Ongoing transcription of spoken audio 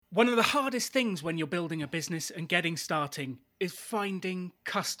One of the hardest things when you're building a business and getting starting is finding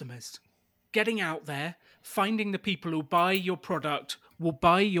customers. Getting out there, finding the people who buy your product, will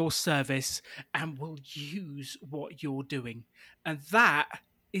buy your service, and will use what you're doing. And that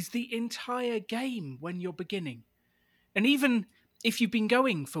is the entire game when you're beginning. And even if you've been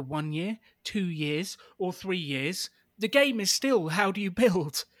going for 1 year, 2 years, or 3 years, the game is still how do you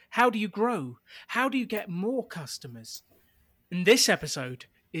build? How do you grow? How do you get more customers? And this episode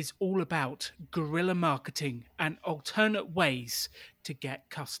is all about guerrilla marketing and alternate ways to get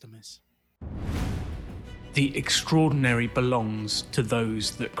customers. The extraordinary belongs to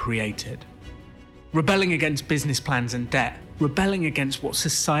those that create it. Rebelling against business plans and debt, rebelling against what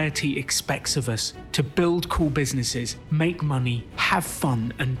society expects of us to build cool businesses, make money, have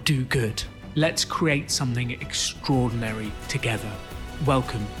fun, and do good. Let's create something extraordinary together.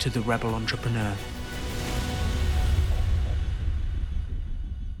 Welcome to The Rebel Entrepreneur.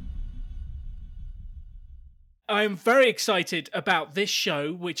 I'm very excited about this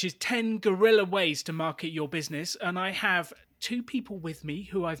show, which is 10 guerrilla ways to market your business. And I have two people with me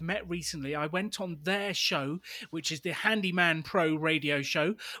who I've met recently. I went on their show, which is the Handyman Pro radio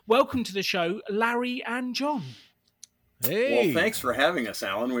show. Welcome to the show, Larry and John. Hey. Well, thanks for having us,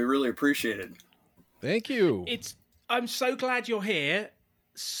 Alan. We really appreciate it. Thank you. I'm so glad you're here.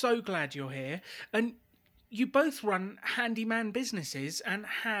 So glad you're here. And you both run handyman businesses and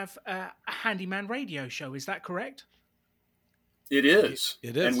have a handyman radio show. Is that correct? It is.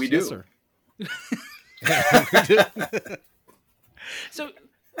 It is. And we yes, do. Sir. So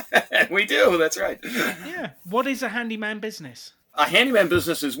we do. That's right. Yeah. What is a handyman business? A handyman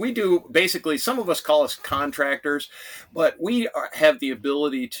business is we do basically, some of us call us contractors, but we have the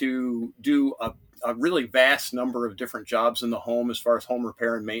ability to do a really vast number of different jobs in the home as far as home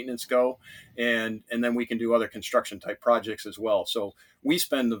repair and maintenance go. And then we can do other construction type projects as well. So we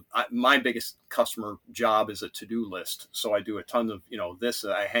spend my biggest customer job is a to-do list. So I do a ton of, this,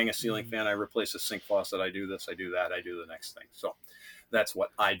 I hang a ceiling fan, I replace a sink faucet, I do this, I do that, I do the next thing. So that's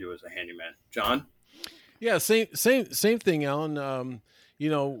what I do as a handyman. John? Yeah, same thing, Alan.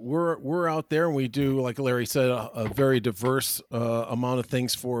 We're out there and we do, like Larry said, a very diverse amount of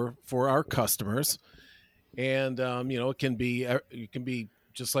things for our customers, and it can be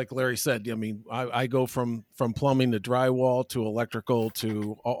just like Larry said. I mean, I go from plumbing to drywall to electrical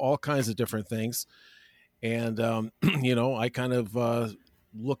to all kinds of different things, and I kind of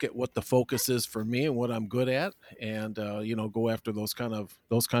look at what the focus is for me and what I'm good at, and go after those kind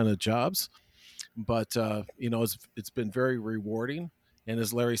of jobs. But it's been very rewarding. And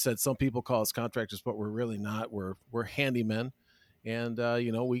as Larry said, some people call us contractors, but we're really not. We're handymen, and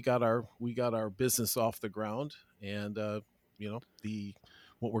we got our business off the ground. And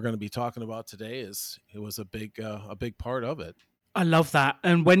what we're going to be talking about today was a big part of it. I love that.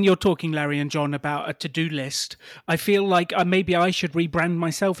 And when you're talking, Larry and John, about a to-do list, I feel like maybe I should rebrand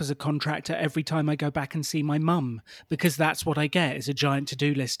myself as a contractor every time I go back and see my mum, because that's what I get, is a giant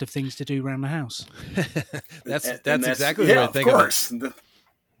to-do list of things to do around the house. that's exactly what I think of course.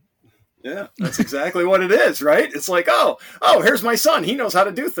 Yeah, that's exactly what it is, right? It's like, oh, here's my son. He knows how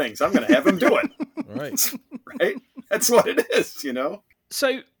to do things. I'm going to have him do it. Right. Right? That's what it is,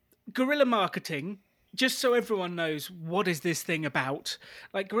 So guerrilla marketing, just so everyone knows, what is this thing about?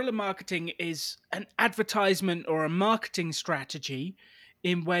 Like, guerrilla marketing is an advertisement or a marketing strategy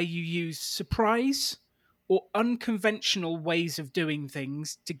in where you use surprise or unconventional ways of doing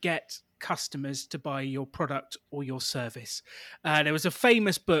things to get customers to buy your product or your service. There was a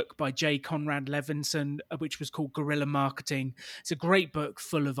famous book by J. Conrad Levinson, which was called Guerrilla Marketing. It's a great book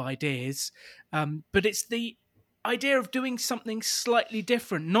full of ideas, but it's the idea of doing something slightly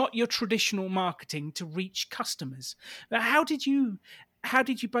different, not your traditional marketing, to reach customers. Now, how did you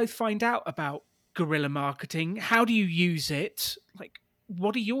both find out about guerrilla marketing? How do you use it? Like,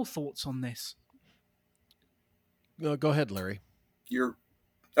 what are your thoughts on this? Go ahead, Larry.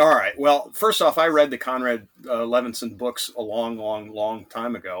 All right. Well, first off, I read the Conrad Levinson books a long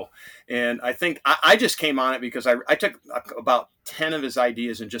time ago. And I think I just came on it because I took about 10 of his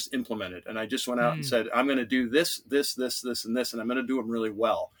ideas and just implemented. And I just went out and said, I'm going to do this, and this, and I'm going to do them really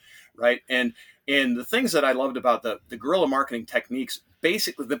well. Right. And the things that I loved about the guerrilla marketing techniques,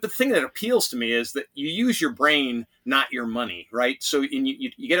 basically, the thing that appeals to me is that you use your brain, not your money, right? So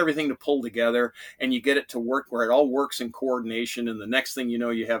you get everything to pull together and you get it to work where it all works in coordination. And the next thing you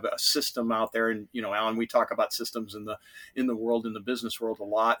know, you have a system out there. And, Alan, we talk about systems in the world, in the business world a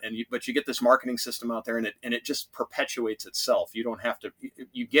lot. But you get this marketing system out there and it just perpetuates itself. You don't have to,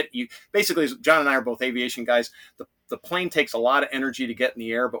 basically, John and I are both aviation guys. The the plane takes a lot of energy to get in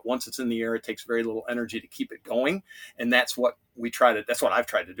the air, but once it's in the air, it takes very little energy to keep it going. And that's what that's what I've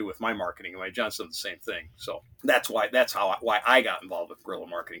tried to do with my marketing. And John's done the same thing. So why I got involved with guerrilla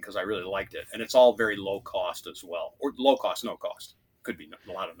marketing, because I really liked it. And it's all very low cost as well, or low cost, no cost. Could be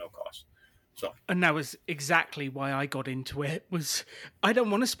a lot of no cost. So, and that was exactly why I got into it. Was I don't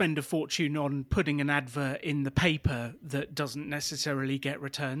want to spend a fortune on putting an advert in the paper that doesn't necessarily get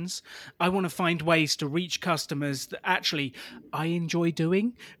returns. I want to find ways to reach customers that actually I enjoy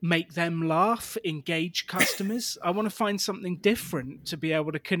doing, make them laugh, engage customers. I want to find something different to be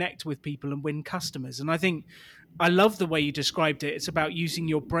able to connect with people and win customers. And I think I love the way you described it. It's about using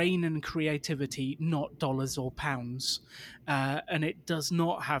your brain and creativity, not dollars or pounds. And it does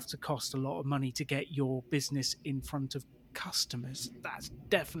not have to cost a lot of money to get your business in front of customers. That's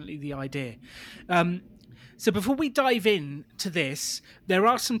definitely the idea. So before we dive in to this, there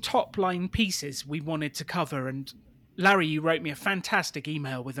are some top line pieces we wanted to cover. And Larry, you wrote me a fantastic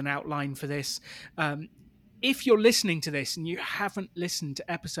email with an outline for this. If you're listening to this and you haven't listened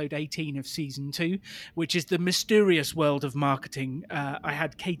to episode 18 of season 2, which is the mysterious world of marketing, I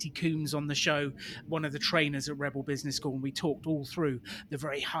had Katie Coombs on the show, one of the trainers at Rebel Business School, and we talked all through the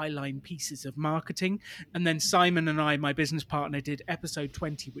very high-line pieces of marketing. And then Simon and I, my business partner, did episode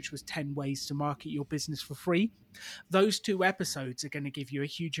 20, which was 10 ways to market your business for free. Those 2 episodes are going to give you a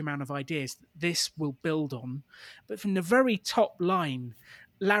huge amount of ideas that this will build on. But from the very top line,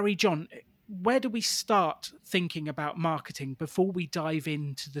 Larry, John, where do we start thinking about marketing before we dive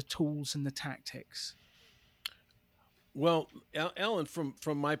into the tools and the tactics? Well, Alan, from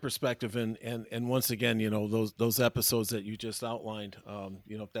my perspective, and once again, those episodes that you just outlined,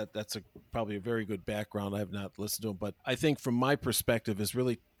 that's probably a very good background. I have not listened to them, but I think from my perspective is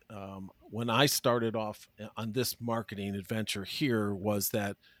really when I started off on this marketing adventure here was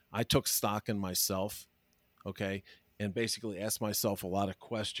that I took stock in myself, okay, and basically asked myself a lot of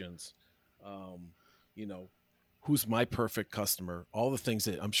questions. Who's my perfect customer? All the things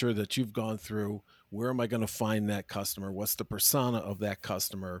that I'm sure that you've gone through. Where am I going to find that customer? What's the persona of that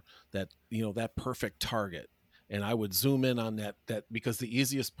customer? That perfect target. And I would zoom in on that because the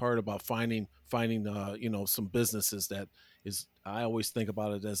easiest part about finding some businesses that is, I always think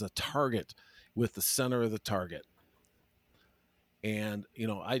about it as a target with the center of the target. And,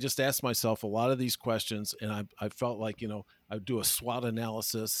 I just asked myself a lot of these questions, and I felt like, I'd do a SWOT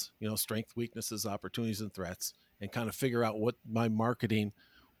analysis, strengths, weaknesses, opportunities, and threats, and kind of figure out what my marketing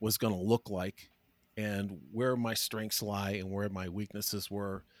was going to look like and where my strengths lie and where my weaknesses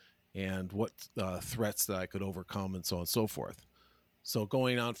were and what threats that I could overcome and so on and so forth. So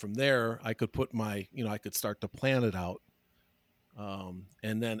going on from there, I could put I could start to plan it out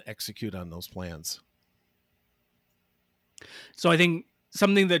and then execute on those plans. So I think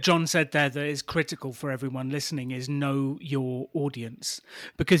something that John said there that is critical for everyone listening is know your audience.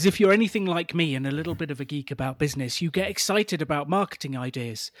 Because if you're anything like me and a little bit of a geek about business, you get excited about marketing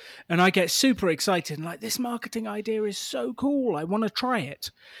ideas. And I get super excited and like, this marketing idea is so cool. I want to try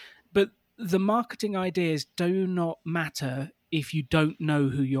it. But the marketing ideas do not matter if you don't know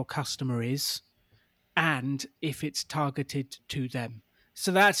who your customer is and if it's targeted to them.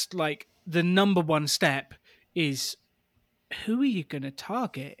 So that's like the number one step is, who are you going to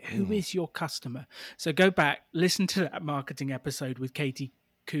target? Who is your customer? So go back, listen to that marketing episode with Katie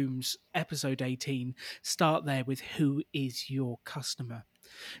Coombs, episode 18. Start there with who is your customer.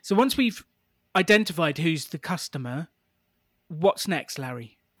 So once we've identified who's the customer, what's next,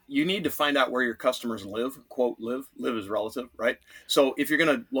 Larry? You need to find out where your customers live, quote, live is relative, right? So if you're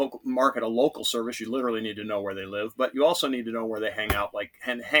going to market a local service, you literally need to know where they live, but you also need to know where they hang out.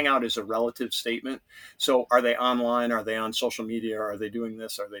 And hang out is a relative statement. So are they online? Are they on social media? Are they doing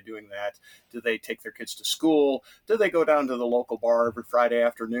this? Are they doing that? Do they take their kids to school? Do they go down to the local bar every Friday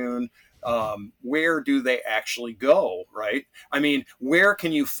afternoon? Where do they actually go, right? I mean, where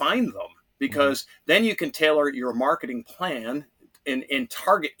can you find them? Because then you can tailor your marketing plan and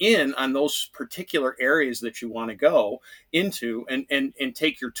target in on those particular areas that you want to go into and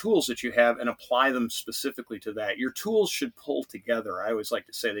take your tools that you have and apply them specifically to that. Your tools should pull together. I always like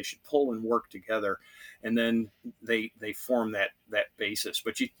to say they should pull and work together, and then they form that basis.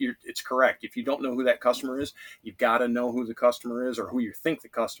 But it's correct. If you don't know who that customer is, you've got to know who the customer is or who you think the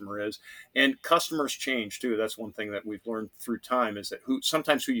customer is. And customers change too. That's one thing that we've learned through time is that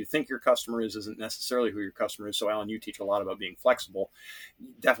sometimes who you think your customer is isn't necessarily who your customer is. So Alan, you teach a lot about being flexible. You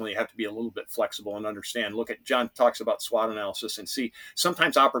definitely have to be a little bit flexible and understand. John talks about SWOT analysis and see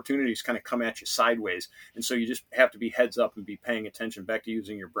sometimes opportunities kind of come at you sideways. And so you just have to be heads up and be paying attention, back to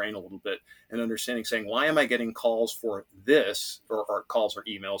using your brain a little bit and understanding, saying, why am I getting calls for this or calls or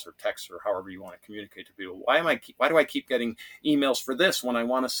emails or texts or however you want to communicate to people. Why do I keep getting emails for this when I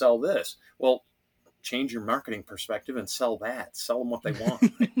want to sell this? Well, change your marketing perspective and sell that. Sell them what they want.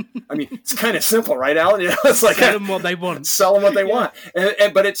 I mean, it's kind of simple, right, Alan? It's like sell them what they want. Sell them what they want.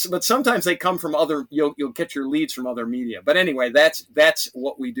 But sometimes they come from other. You'll get your leads from other media. But anyway, that's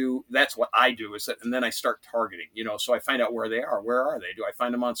what we do. That's what I do. And then I start targeting. So I find out where they are. Where are they? Do I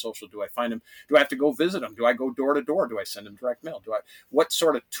find them on social? Do I find them? Do I have to go visit them? Do I go door to door? Do I send them direct mail? What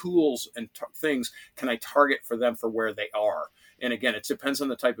sort of tools and things can I target for them for where they are? And again, it depends on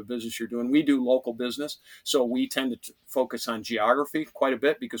the type of business you're doing. We do local business, so we tend to focus on geography quite a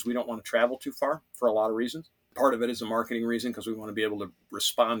bit because we don't want to travel too far for a lot of reasons. Part of it is a marketing reason because we want to be able to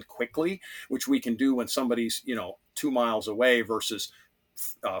respond quickly, which we can do when somebody's 2 miles away versus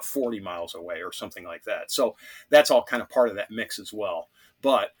 40 miles away or something like that. So that's all kind of part of that mix as well.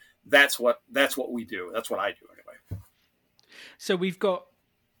 But that's what we do. That's what I do anyway. So we've got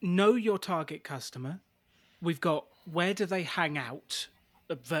know your target customer. We've got where do they hang out?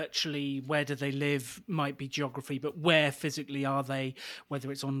 Virtually, where do they live? Might be geography, but where physically are they,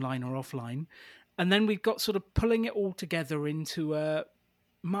 whether it's online or offline? And then we've got sort of pulling it all together into a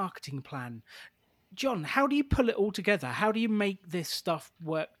marketing plan. John, how do you pull it all together? How do you make this stuff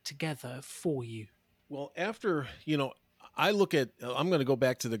work together for you? Well, after, I look at, I'm going to go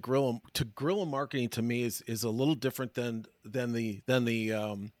back to the guerrilla marketing. To me is a little different than the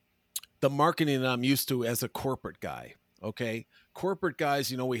marketing that I'm used to as a corporate guy. Okay. Corporate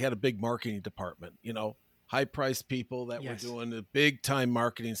guys, we had a big marketing department, high priced people that were doing the big time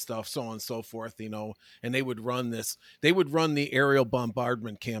marketing stuff, so on and so forth, and they would run the aerial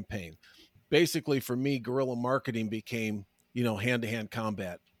bombardment campaign. Basically for me, guerrilla marketing became, hand to hand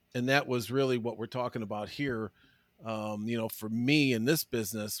combat. And that was really what we're talking about here. For me in this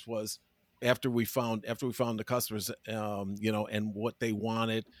business was, after we found the customers, and what they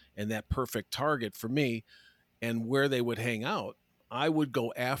wanted and that perfect target for me and where they would hang out, I would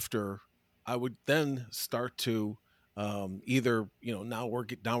then start to either, now we're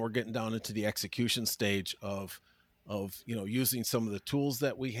getting down into the execution stage of using some of the tools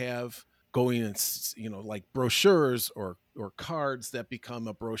that we have, going and, like brochures or cards that become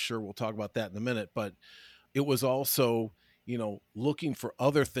a brochure. We'll talk about that in a minute, but it was also, looking for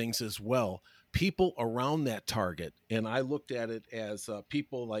other things as well, people around that target. And I looked at it as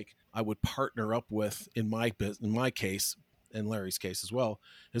people like I would partner up with in my case, and Larry's case as well,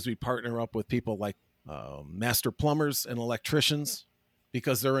 as we partner up with people like master plumbers and electricians,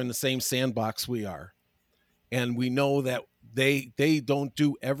 because they're in the same sandbox we are. And we know that they don't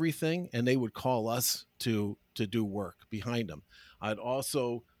do everything, and they would call us to do work behind them. I'd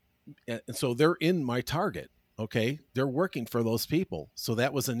also, and so they're in my target. Okay. They're working for those people. So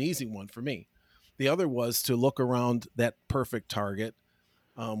that was an easy one for me. The other was to look around that perfect target,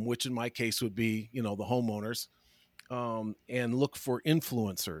 which in my case would be, the homeowners, and look for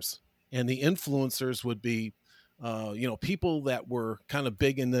influencers. And the influencers would be, people that were kind of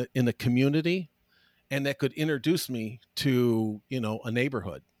big in the community and that could introduce me to, a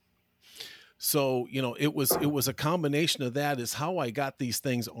neighborhood. So, it was a combination of that is how I got these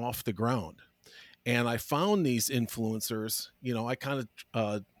things off the ground. And I found these influencers, I kind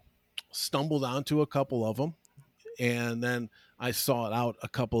of stumbled onto a couple of them, and then I sought out a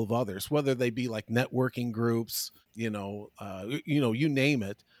couple of others, whether they be like networking groups, you name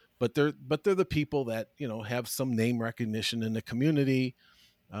it, but they're the people that, have some name recognition in the community,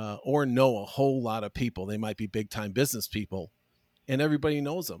 or know a whole lot of people. They might be big time business people, and everybody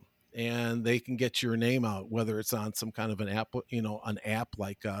knows them. And they can get your name out, whether it's on some kind of an app, an app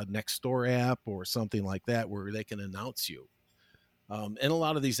like a Nextdoor app or something like that, where they can announce you. And a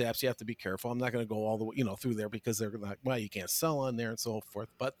lot of these apps, you have to be careful. I'm not going to go all the way, through there, because they're like, well, you can't sell on there and so forth.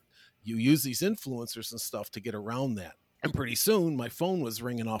 But you use these influencers and stuff to get around that. And pretty soon my phone was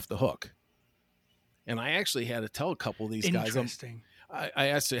ringing off the hook. And I actually had to tell a couple of these guys. Interesting. I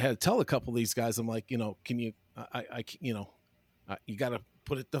actually had to tell a couple of these guys, I'm like, can you, you got to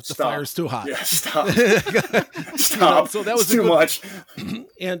put it, the fire's too hot. Yeah, stop. Stop. So that was too much.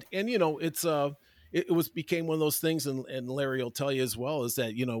 And it became one of those things. And Larry will tell you as well, is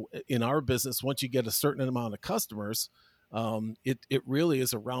that, in our business, once you get a certain amount of customers, it really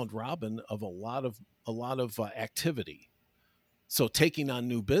is a round robin of a lot of activity. So taking on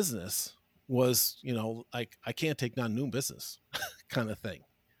new business was, like, I can't take on new business kind of thing.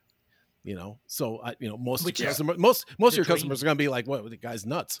 So most of your customers are going to be like, what, the guy's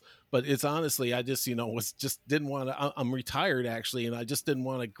nuts. But it's honestly, I just, didn't want to, I'm retired actually. And I just didn't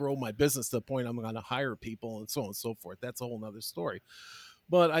want to grow my business to the point I'm going to hire people and so on and so forth. That's a whole nother story.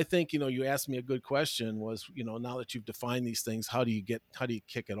 But I think, you asked me a good question was, now that you've defined these things, how do you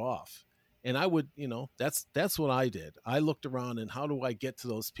kick it off? And I would, that's what I did. I looked around and how do I get to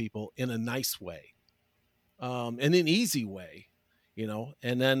those people in a nice way, in an easy way,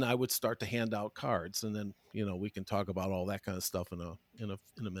 and then I would start to hand out cards, and then, we can talk about all that kind of stuff in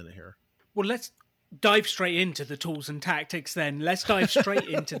a minute here. Well, let's dive straight into the tools and tactics then. Let's dive straight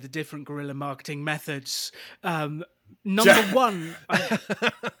into the different guerrilla marketing methods. Number one.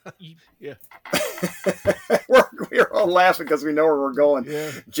 Yeah. We're all laughing because we know where we're going.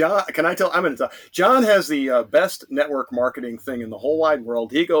 Yeah. John, I'm going to tell. John has the best network marketing thing in the whole wide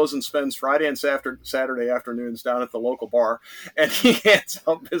world. He goes and spends Friday and Saturday afternoons down at the local bar, and he hands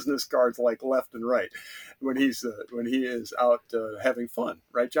out business cards like left and right when he is out having fun.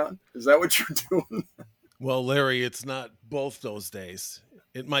 Right, John? Is that what you're doing? Well, Larry, it's not both those days.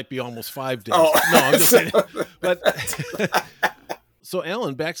 It might be almost 5 days. Oh. No, I'm just saying. But so,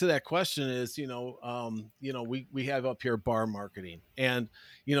 Alan, back to that question is, we have up here bar marketing, and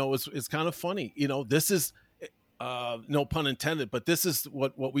it's kind of funny. This is no pun intended, but this is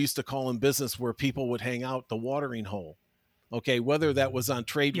what we used to call in business where people would hang out, the watering hole. Okay, whether that was on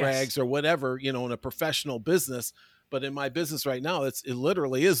trade rags or whatever, in a professional business, but in my business right now, it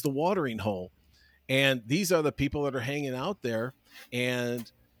literally is the watering hole. And these are the people that are hanging out there,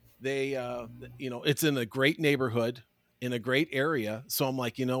 and they, it's in a great neighborhood, in a great area. So I'm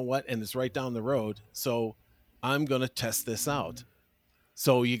like, you know what? And it's right down the road. So I'm going to test this out.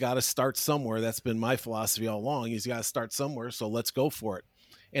 So you got to start somewhere. That's been my philosophy all along. You got to start somewhere. So let's go for it.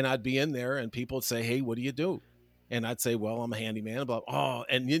 And I'd be in there and people would say, hey, what do you do? And I'd say, well, I'm a handyman.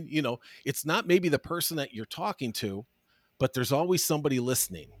 And it's not maybe the person that you're talking to, but there's always somebody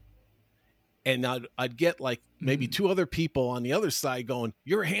listening. And I'd get like maybe two other people on the other side going,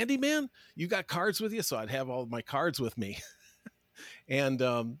 you're a handyman? You got cards with you? So I'd have all my cards with me. And,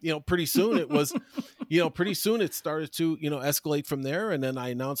 pretty soon it was, pretty soon it started to, escalate from there. And then I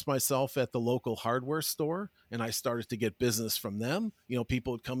announced myself at the local hardware store, and I started to get business from them.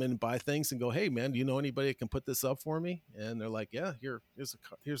 People would come in and buy things and go, hey, man, do you know anybody that can put this up for me? And they're like, yeah,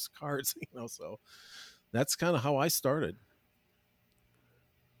 here's cards, so that's kind of how I started.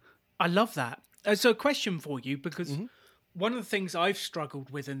 I love that. So a question for you, because one of the things I've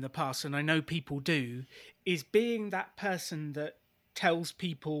struggled with in the past, and I know people do, is being that person that tells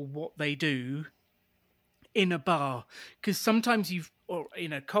people what they do in a bar. Because sometimes or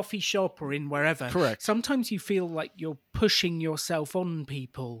in a coffee shop or in wherever. Correct. Sometimes you feel like you're pushing yourself on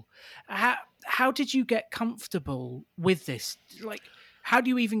people. How did you get comfortable with this? Like, how do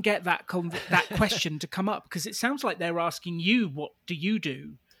you even get that question to come up? Because it sounds like they're asking you, what do you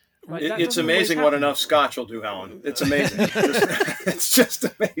do? Like, it's amazing what enough scotch will do, Alan. It's amazing. It's just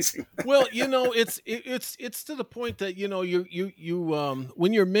amazing. Well, it's to the point that you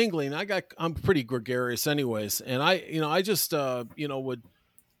when you're mingling, I'm pretty gregarious anyways, and I just would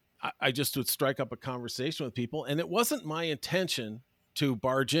strike up a conversation with people, and it wasn't my intention to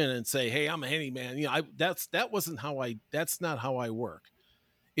barge in and say, hey, I'm a handyman. That's not how I work.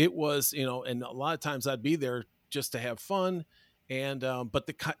 It was, and a lot of times I'd be there just to have fun. And, but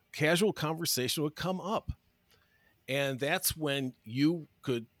the casual conversation would come up, and that's when you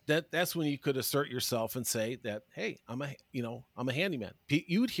could assert yourself and say that, hey, I'm a handyman.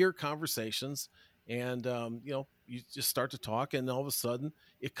 You would hear conversations, and, you just start to talk, and all of a sudden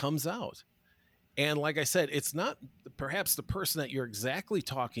it comes out. And like I said, it's not perhaps the person that you're exactly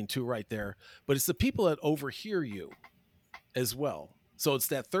talking to right there, but it's the people that overhear you as well. So it's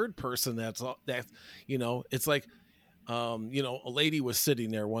that third person it's like, a lady was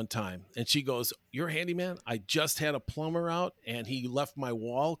sitting there one time, and she goes, you're a handyman? I just had a plumber out, and he left my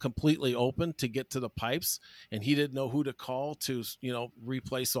wall completely open to get to the pipes, and he didn't know who to call to,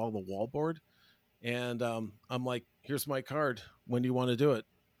 replace all the wallboard. And I'm like, here's my card. When do you want to do it?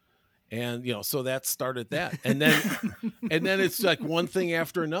 And, so that started that. And then it's like one thing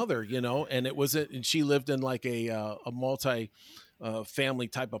after another, and and she lived in like a multi family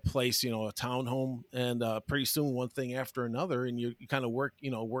type of place, a townhome, and pretty soon one thing after another, and you kind of work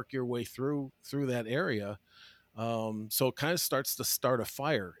your way through that area. So it kind of starts to start a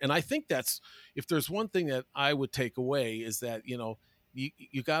fire. And I think that's, if there's one thing that I would take away, is that,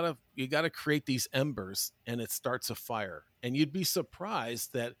 you gotta create these embers, and it starts a fire. And you'd be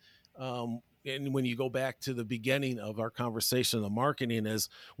surprised that, and when you go back to the beginning of our conversation, the marketing is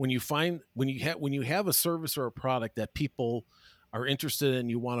when you have a service or a product that people are interested in,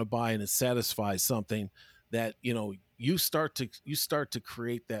 you want to buy, and it satisfies something that, you start to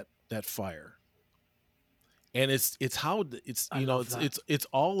create that fire. And it's how it's, I you know, love that. it's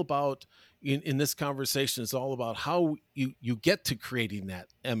all about, in this conversation, it's all about how you get to creating that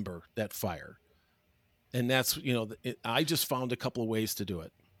ember, that fire. And that's, you know, I just found a couple of ways to do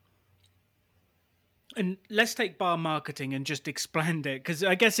it. And let's take bar marketing and just expand it, because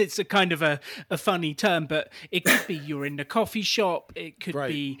I guess it's a kind of a funny term, but it could be you're in the coffee shop, it could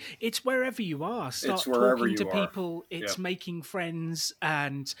Right. be it's wherever you are. Start It's wherever talking to you are. people, it's Yeah. making friends,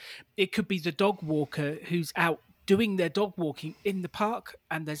 and it could be the dog walker who's out doing their dog walking in the park,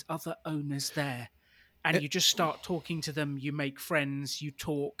 and there's other owners there. And Eh, you just start talking to them, you make friends, you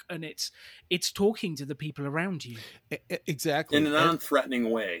talk, and it's talking to the people around you. Exactly. In a And non-threatening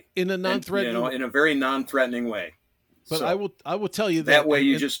way. in a And, non-threatening, in a very non-threatening way. but So I will tell you that way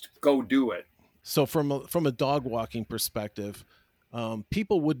you and just go do it. so from a dog walking perspective,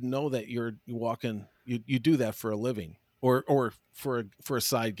 people wouldn't know that you're walking, you do that for a living, or for a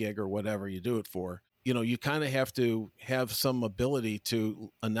side gig or whatever you do it for. You know, you kind of have to have some ability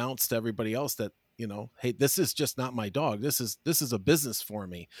to announce to everybody else that, you know, hey, this is just not my dog. This is a business for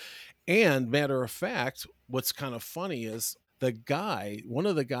me. And matter of fact, what's kind of funny is one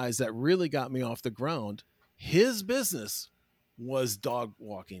of the guys that really got me off the ground, his business was dog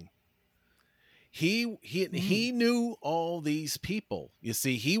walking. He knew all these people. You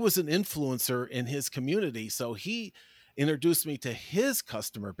see, he was an influencer in his community, so he introduced me to his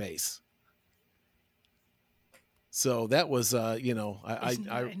customer base. So that was, you know, Isn't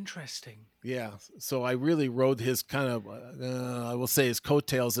that interesting? yeah. So I really rode his kind of, I will say his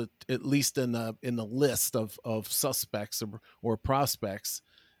coattails, at least in the list of suspects or prospects.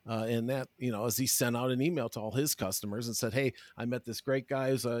 And that, you know, as he sent out an email to all his customers and said, "Hey, I met this great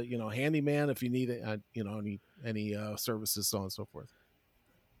guy who's a, you know, handyman. If you need it, you know, any services, so on and so forth."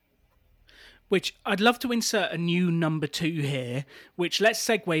 Which I'd love to insert a new number 2 here, which let's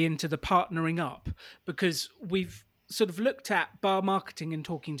segue into the partnering up, because we've sort of looked at bar marketing and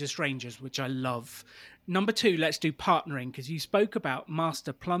talking to strangers, which I love. Number 2, let's do partnering, because you spoke about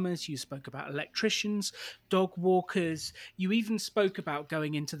master plumbers, you spoke about electricians, dog walkers, you even spoke about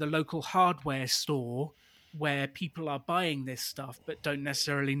going into the local hardware store where people are buying this stuff but don't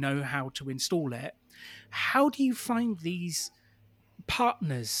necessarily know how to install it. How do you find these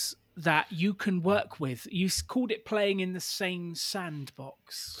partners that you can work with? You called it playing in the same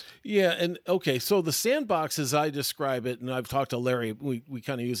sandbox. Yeah, and okay, so the sandbox, as I describe it, and I've talked to Larry, we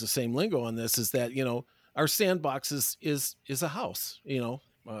kind of use the same lingo on this, is that, you know, our sandbox is a house, you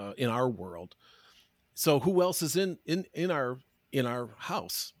know, in our world. So who else is in our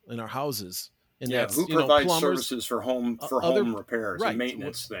house, in our houses? And Yeah, that's, who you know, provides plumbers, services for home other, repairs right, and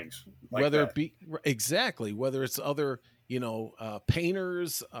maintenance things like whether that. it be exactly, whether it's other, you know,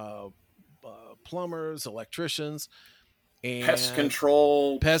 painters, plumbers, electricians, and Pest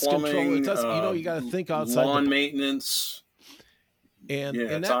control, pest plumbing, control. It does, you know, you got to think outside lawn the, maintenance. and Yeah,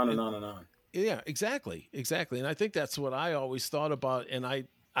 it's that, on and on and on. yeah, exactly. And I think that's what I always thought about. And I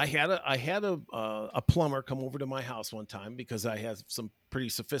had a plumber come over to my house one time because I had some pretty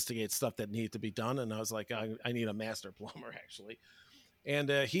sophisticated stuff that needed to be done, and I was like, I need a master plumber, actually. And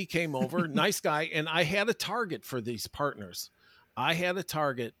he came over, nice guy, and I had a target for these partners. I had a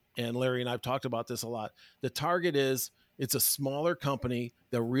target, and Larry and I've talked about this a lot. The target is, it's a smaller company,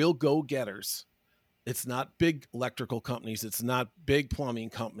 the real go-getters. It's not big electrical companies. It's not big plumbing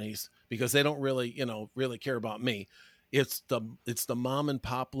companies, because they don't really, you know, really care about me. It's the mom and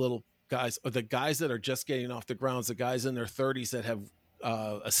pop little guys, or the guys that are just getting off the grounds, the guys in their 30s that have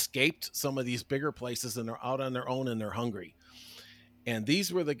escaped some of these bigger places and they're out on their own and they're hungry. And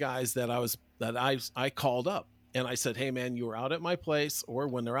these were the guys that I called up, and I said, "Hey man, you were out at my place," or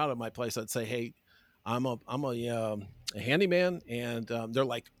when they're out at my place, I'd say, "Hey, I'm a handyman," and they're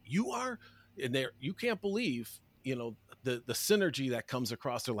like, "You are," and you can't believe, you know, the synergy that comes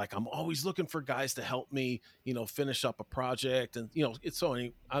across. They're like, "I'm always looking for guys to help me, you know, finish up a project," and you know, it's so.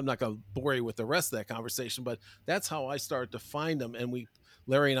 I'm not going to bore you with the rest of that conversation, but that's how I started to find them, and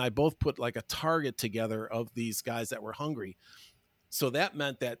Larry and I both put like a target together of these guys that were hungry. So that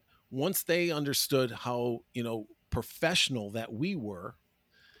meant that once they understood how, you know, professional that we were,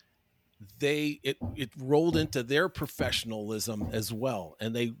 it rolled into their professionalism as well.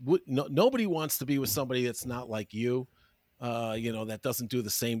 And nobody wants to be with somebody that's not like you, you know, that doesn't do the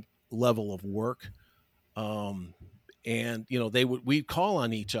same level of work. And you know, we'd call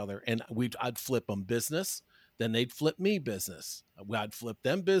on each other, and I'd flip them business, then they'd flip me business. I'd flip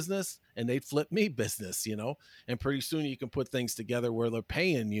them business, and they'd flip me business, you know, and pretty soon you can put things together where they're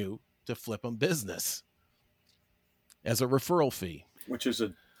paying you to flip them business as a referral fee. Which is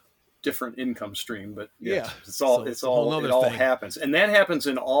a different income stream, but Yeah. it all thing. happens. And that happens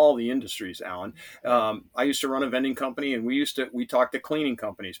in all the industries, Alan. I used to run a vending company, and we talked to cleaning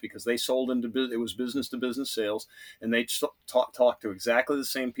companies because they sold it was business to business sales, and they talked to exactly the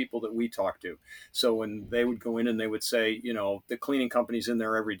same people that we talk to. So when they would go in and they would say, the cleaning company's in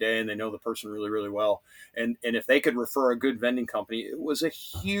there every day and they know the person really, really well. And if they could refer a good vending company, it was a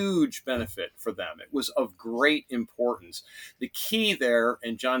huge benefit for them. It was of great importance. The key there,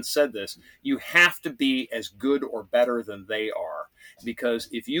 and John said this, you have to be as good or better than they are, because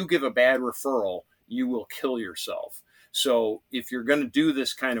if you give a bad referral, you will kill yourself. So if you're going to do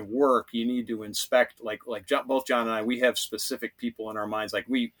this kind of work, you need to inspect, like both John and I, we have specific people in our minds. Like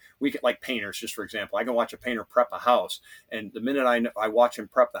we like painters, just for example, I can watch a painter prep a house, and the minute I watch him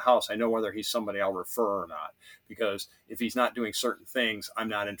prep the house, I know whether he's somebody I'll refer or not, because if he's not doing certain things, I'm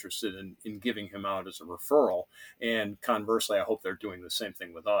not interested in giving him out as a referral. And conversely, I hope they're doing the same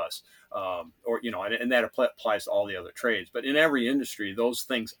thing with us. And that applies to all the other trades. But in every industry, those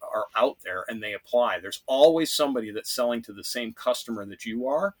things are out there and they apply. There's always somebody that's selling to the same customer that you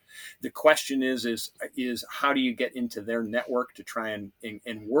are. The question is how do you get into their network to try and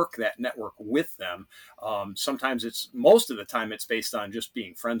work that network with them? Most of the time it's based on just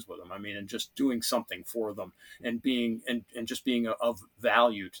being friends with them. I mean, and just doing something for them and just being of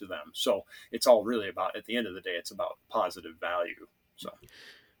value to them. So it's all really about, at the end of the day, it's about positive value. So.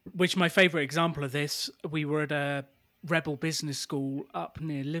 Which my favourite example of this, we were at a Rebel Business School up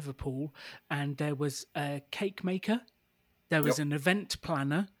near Liverpool, and there was a cake maker, there was an event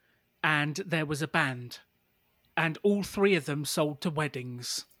planner, and there was a band. And all three of them sold to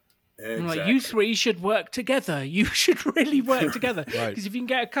weddings. Exactly. Like, you three should work together. You should really work together. Because if you can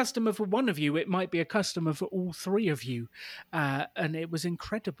get a customer for one of you, it might be a customer for all three of you. And it was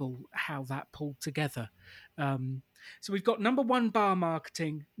incredible how that pulled together. So we've got number 1, bar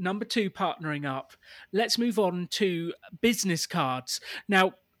marketing, number 2, partnering up. Let's move on to business cards.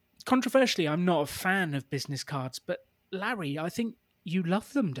 Now, controversially, I'm not a fan of business cards, but Larry, I think you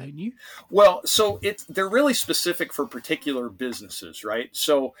love them, don't you? Well, so they're really specific for particular businesses, right?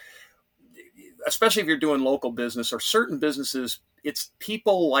 So especially if you're doing local business or certain businesses, it's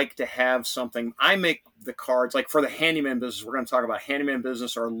people like to have something. I make the cards, like for the handyman business, we're going to talk about handyman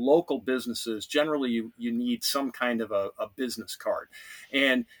business or local businesses. Generally, you need some kind of a business card.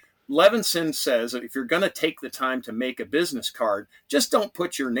 And Levinson says that if you're going to take the time to make a business card, just don't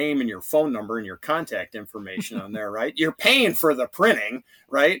put your name and your phone number and your contact information on there, right? You're paying for the printing,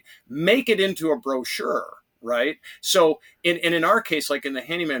 right? Make it into a brochure. Right. So in our case, like in the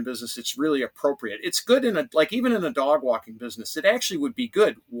handyman business, it's really appropriate. It's good even in a dog walking business, it actually would be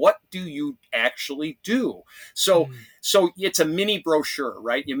good. What do you actually do? So it's a mini brochure,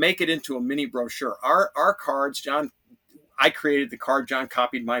 right? You make it into a mini brochure. Our cards, John, I created the card. John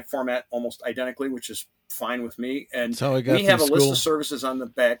copied my format almost identically, which is fine with me. And we have a list of services on the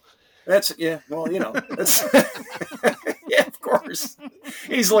back. That's yeah, of course.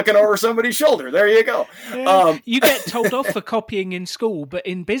 He's looking over somebody's shoulder. There you go. Yeah, you get told off for copying in school, but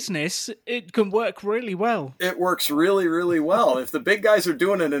in business, it can work really well. It works really, really well. If the big guys are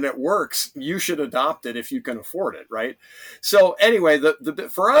doing it and it works, you should adopt it if you can afford it, right? So anyway,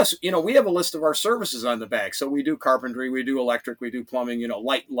 for us, we have a list of our services on the back. So we do carpentry, we do electric, we do plumbing,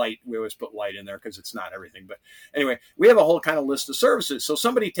 light. We always put light in there because it's not everything. But anyway, we have a whole kind of list of services. So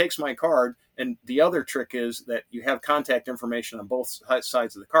somebody takes my card, and the other trick is that you have contact information on both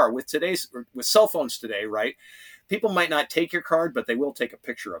sides of the card. With cell phones today, right? People might not take your card, but they will take a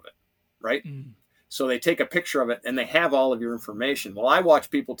picture of it, right? So they take a picture of it and they have all of your information. Well, I watch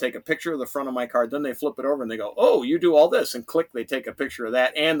people take a picture of the front of my card, then they flip it over and they go, "Oh, you do all this," and click, they take a picture of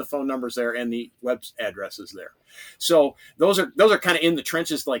that, and the phone number's there and the web address is there. So those are kind of in the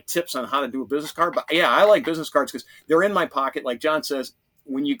trenches, like tips on how to do a business card. But yeah, I like business cards because they're in my pocket. Like John says,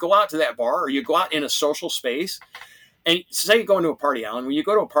 when you go out to that bar or you go out in a social space, and say you go into a party, Alan, when you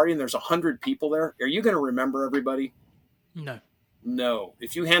go to a party and there's 100 people there, are you going to remember everybody? No.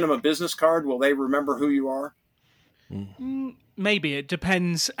 If you hand them a business card, will they remember who you are? Maybe. It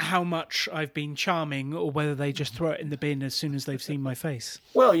depends how much I've been charming or whether they just throw it in the bin as soon as they've seen my face.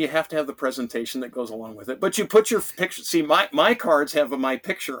 Well, you have to have the presentation that goes along with it. But you put your picture. See, my cards have my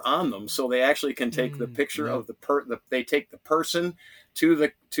picture on them, so they actually can take the picture of they take the person to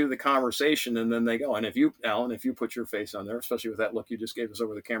the conversation, and then they go. And if you put your face on there, especially with that look you just gave us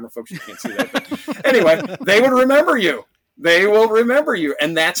over the camera, folks, you can't see that. But anyway, they would remember you. They will remember you.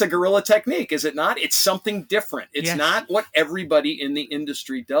 And that's a guerrilla technique, is it not? It's something different. It's not what everybody in the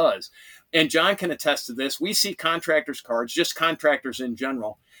industry does. And John can attest to this. We see contractors' cards, just contractors in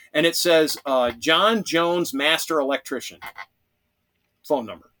general, and it says, John Jones, Master Electrician. Phone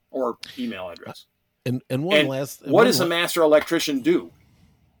number. or email address. And what does a master electrician do?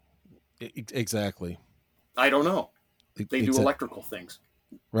 Exactly. I don't know. They do electrical things.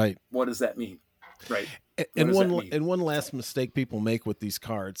 Right. What does that mean? Right. And one last mistake people make with these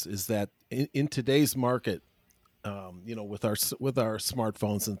cards is that in today's market, with our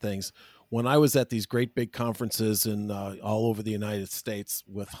smartphones and things, when I was at these great big conferences in all over the United States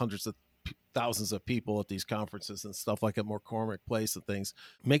with hundreds of thousands of people at these conferences and stuff like at McCormick Place and things,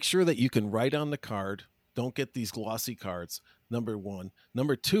 make sure that you can write on the card. Don't get these glossy cards. Number one.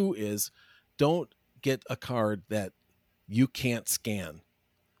 Number two is don't get a card that you can't scan.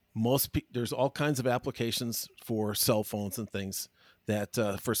 There's all kinds of applications for cell phones and things that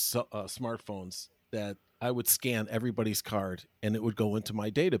for smartphones that I would scan everybody's card and it would go into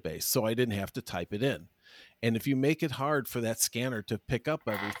my database, so I didn't have to type it in. And if you make it hard for that scanner to pick up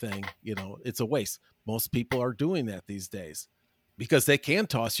everything, it's a waste. Most people are doing that these days because they can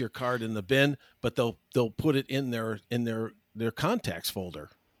toss your card in the bin, but they'll put it in their contacts folder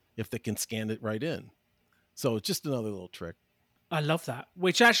if they can scan it right in. So it's just another little trick. I love that.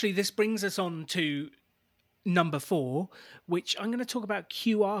 Which actually, this brings us on to number 4, which I'm going to talk about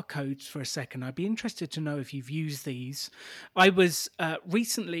QR codes for a second. I'd be interested to know if you've used these. I was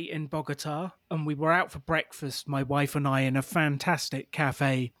recently in Bogota and we were out for breakfast, my wife and I, in a fantastic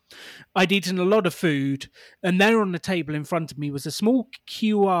cafe. I'd eaten a lot of food, and there on the table in front of me was a small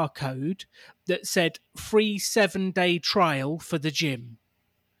QR code that said free 7-day trial for the gym.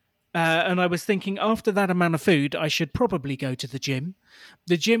 And I was thinking, after that amount of food, I should probably go to the gym.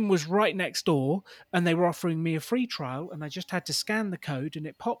 The gym was right next door, and they were offering me a free trial, and I just had to scan the code, and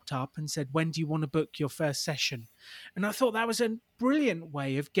it popped up and said, when do you want to book your first session? And I thought that was a brilliant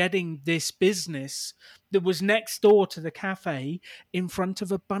way of getting this business that was next door to the cafe in front of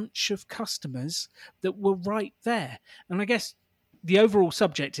a bunch of customers that were right there. And I guess the overall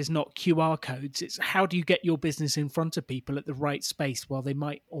subject is not QR codes. It's how do you get your business in front of people at the right space while they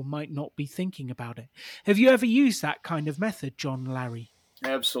might or might not be thinking about it. Have you ever used that kind of method, John, Larry?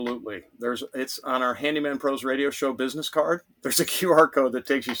 Absolutely. It's on our Handyman Pros radio show business card. There's a QR code that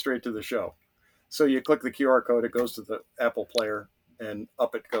takes you straight to the show. So you click the QR code, it goes to the Apple player, and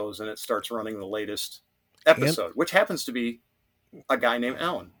up it goes, and it starts running the latest episode, which happens to be a guy named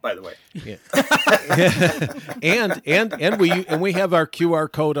Alan, by the way. Yeah. and we have our QR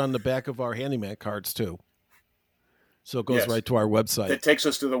code on the back of our handyman cards too. So it goes right to our website. It takes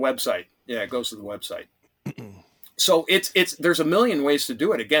us to the website. Yeah, it goes to the website. So there's a million ways to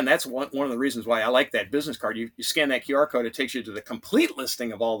do it. Again, that's one of the reasons why I like that business card. You scan that QR code, it takes you to the complete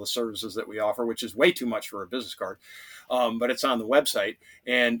listing of all the services that we offer, which is way too much for a business card. But it's on the website,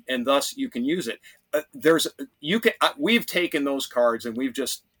 and thus you can use it. We've taken those cards and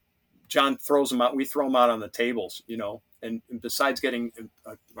John throws them out. We throw them out on the tables, and besides getting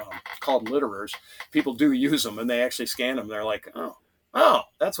called litterers, people do use them and they actually scan them. They're like, oh,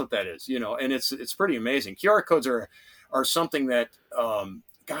 that's what that is, and it's pretty amazing. QR codes are something that,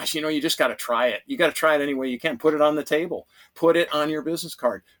 you just got to try it. You got to try it any way you can. Put it on the table, put it on your business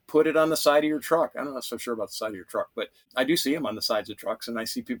card, put it on the side of your truck. I'm not so sure about the side of your truck, but I do see them on the sides of trucks and I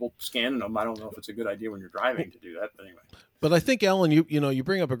see people scanning them. I don't know if it's a good idea when you're driving to do that, but anyway. But I think, Alan, you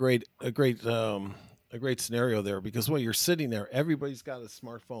bring up a great scenario there, because while you're sitting there, everybody's got a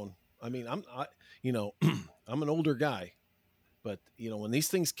smartphone. I mean, I'm an older guy, but when these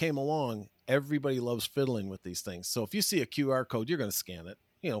things came along, everybody loves fiddling with these things. So if you see a QR code, you're going to scan it.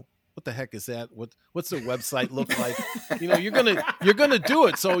 What the heck is that? What's their website look like? You're gonna do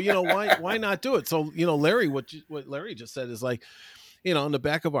it. So why not do it? So Larry, what Larry just said is like, on the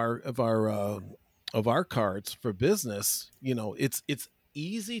back of our cards for business, it's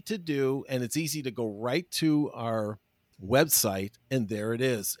easy to do, and it's easy to go right to our website, and there it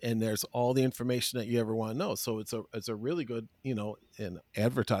is, and there's all the information that you ever want to know. So it's a really good in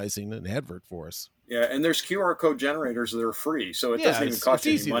advertising and advert for us. Yeah, and there's QR code generators that are free, so it doesn't even cost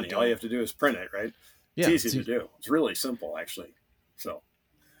you any money. All you have to do is print it, right? It's easy to do. It's really simple, actually. So,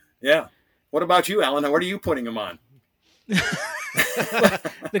 yeah. What about you, Alan? What are you putting them on?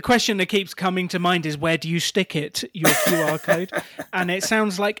 The question that keeps coming to mind is, where do you stick it, your QR code? And it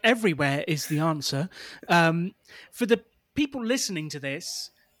sounds like everywhere is the answer. For the people listening to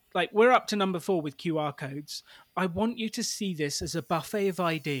this, like, we're up to number 4 with QR codes. I want you to see this as a buffet of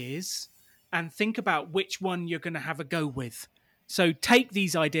ideas and think about which one you're going to have a go with. So take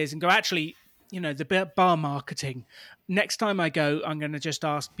these ideas and go, actually, the bar marketing. Next time I go, I'm going to just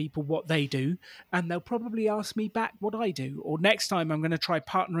ask people what they do, and they'll probably ask me back what I do. Or next time I'm going to try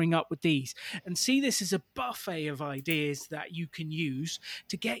partnering up with these, and see this as a buffet of ideas that you can use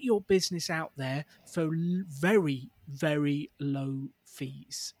to get your business out there for very, very low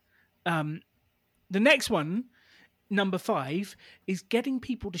fees. The next one, number 5, is getting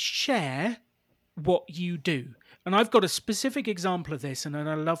people to share what you do. And I've got a specific example of this, and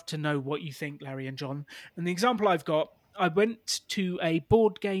I'd love to know what you think, Larry and John. And the example I've got, I went to a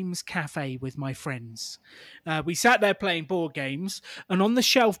board games cafe with my friends. We sat there playing board games, and on the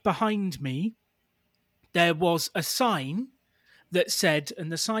shelf behind me, there was a sign that said,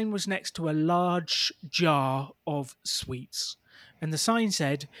 and the sign was next to a large jar of sweets. And the sign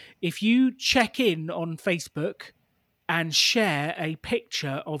said, if you check in on Facebook and share a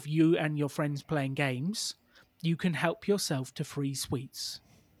picture of you and your friends playing games, you can help yourself to free sweets.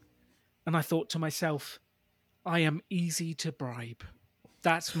 And I thought to myself, I am easy to bribe.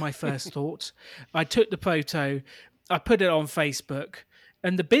 That's my first thought. I took the photo, I put it on Facebook,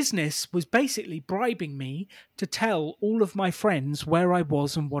 and the business was basically bribing me to tell all of my friends where I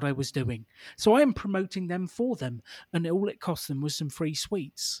was and what I was doing. So I am promoting them for them, and all it cost them was some free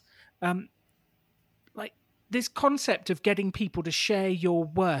sweets. Like this concept of getting people to share your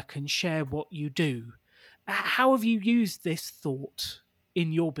work and share what you do. How have you used this thought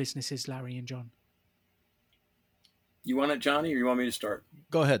in your businesses, Larry and John? You want it, Johnny, or you want me to start?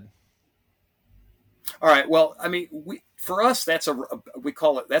 Go ahead. All right. Well, I mean, for us, we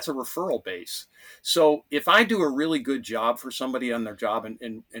call it, that's a referral base. So if I do a really good job for somebody on their job,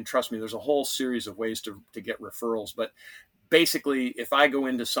 and trust me, there's a whole series of ways to get referrals, but basically, if I go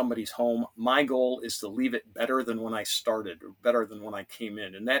into somebody's home, my goal is to leave it better than when I started, or better than when I came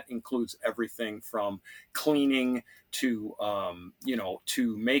in. And that includes everything from cleaning to,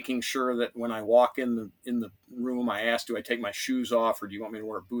 to making sure that when I walk in the room, I ask, do I take my shoes off, or do you want me to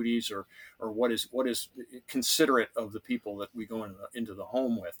wear booties, or what is considerate of the people that we go into the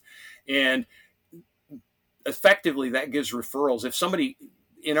home with. And effectively, that gives referrals. If somebody,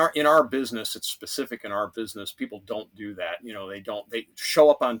 in our business, it's specific in our business, people don't do that. They show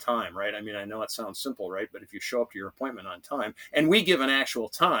up on time, right? I mean, I know it sounds simple, right? But if you show up to your appointment on time, and we give an actual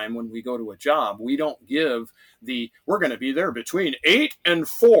time when we go to a job, we don't give we're going to be there between 8 and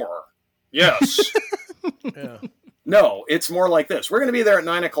 4. Yes. Yeah. No, it's more like this. We're going to be there at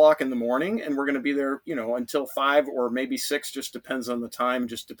 9 o'clock in the morning, and we're going to be there, until 5 or maybe 6, just depends on the time,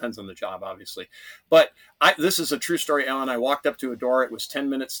 just depends on the job, obviously. But this is a true story, Alan. I walked up to a door. It was 10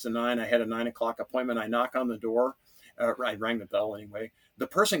 minutes to 9. I had a 9 o'clock appointment. I knock on the door. I rang the bell anyway. The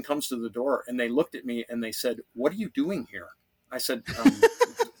person comes to the door, and they looked at me, and they said, "What are you doing here?" I said,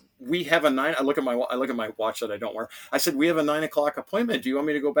 we have a 9. I look at my watch that I don't wear. I said, we have a 9 o'clock appointment. Do you want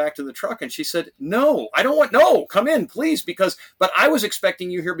me to go back to the truck? And she said, no, come in, please. But I was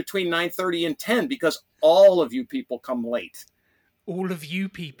expecting you here between 9:30 and 10 because all of you people come late. All of you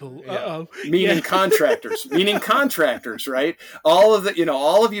people. Yeah. Uh-oh. Meaning contractors, right? All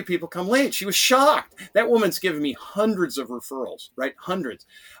of you people come late. She was shocked. That woman's given me hundreds of referrals, right? Hundreds.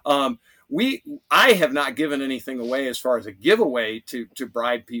 I have not given anything away as far as a giveaway to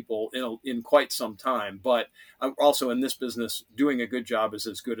bribe people in quite some time, but also in this business, doing a good job is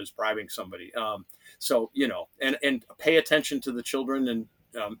as good as bribing somebody. And pay attention to the children, and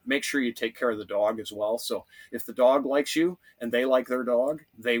make sure you take care of the dog as well. So if the dog likes you and they like their dog,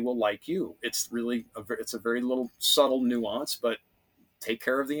 they will like you. It's really it's a very little subtle nuance, but take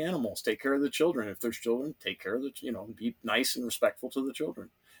care of the animals, take care of the children. If there's children, take care of be nice and respectful to the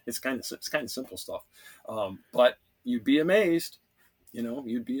children. It's kind of simple stuff, but you'd be amazed.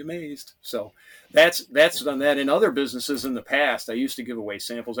 You'd be amazed. So that's done that. In other businesses in the past, I used to give away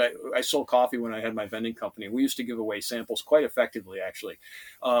samples. I sold coffee when I had my vending company. We used to give away samples quite effectively, actually.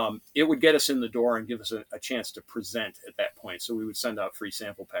 It would get us in the door and give us a chance to present at that point. So we would send out free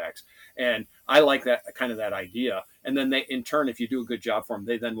sample packs. And I like that idea. And then they, in turn, if you do a good job for them,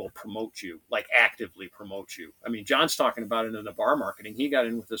 they then will promote you, like actively promote you. I mean, John's talking about it in the bar marketing. He got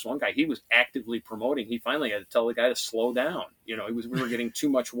in with this one guy. He was actively promoting. He finally had to tell the guy to slow down. We were getting too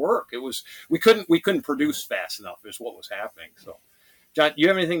much work. We couldn't produce fast enough is what was happening. So, John, you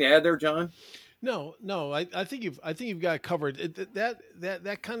have anything to add there, John? No. I think you've got it covered.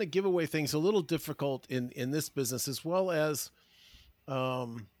 That kind of giveaway thing's a little difficult in this business, as well as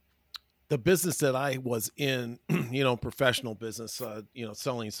the business that I was in, professional business,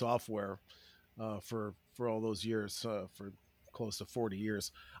 selling software for all those years, for close to 40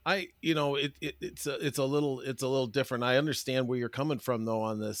 years. It's a little different. I understand where you're coming from though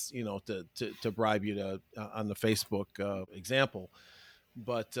on this, to bribe you on the Facebook example,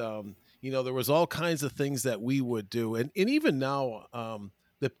 but there was all kinds of things that we would do, and even now,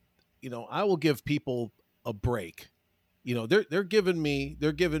 I will give people a break. They're giving me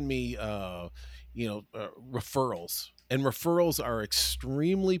referrals, and referrals are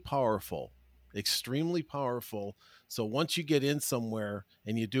extremely powerful. So once you get in somewhere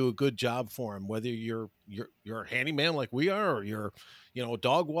and you do a good job for them, whether you're a handyman like we are, or you're, a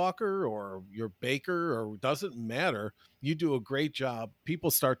dog walker, or you're baker, or doesn't matter, you do a great job.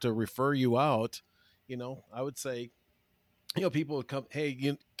 People start to refer you out. I would say, people would come,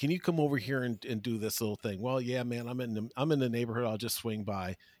 hey, can you come over here and do this little thing? Well, yeah, man, I'm in the neighborhood. I'll just swing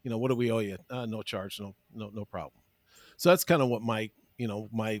by. What do we owe you? No charge, no problem. So that's kind of what my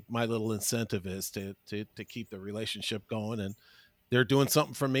little incentive is to keep the relationship going. And they're doing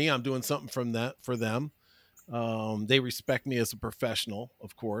something for me. I'm doing something for them. They respect me as a professional,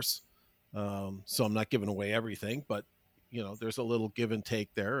 of course. So I'm not giving away everything, but there's a little give and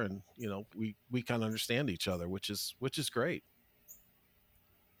take there, and we kind of understand each other, which is great.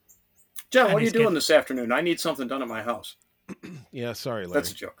 John, what are you doing this afternoon? I need something done at my house. Yeah, sorry, Larry.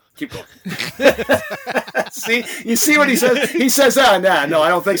 That's a joke. Keep going. See, you see what he says? He says, no, I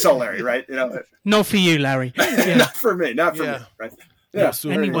don't think so, Larry. Right? Not for you, Larry. Yeah. Not for me. Not for me. Right? Yeah. No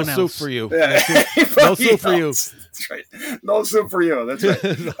soup, Anyone no else? Soup for you. Yeah. No soup for you. That's right. No soup for you. That's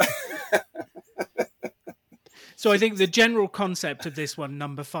right. So I think the general concept of this one,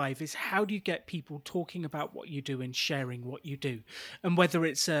 number 5, is how do you get people talking about what you do and sharing what you do? And whether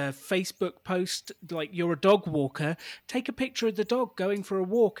it's a Facebook post, like you're a dog walker, take a picture of the dog going for a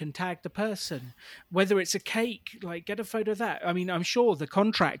walk and tag the person. Whether it's a cake, like get a photo of that. I mean, I'm sure the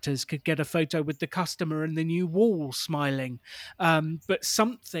contractors could get a photo with the customer and the new wall smiling. But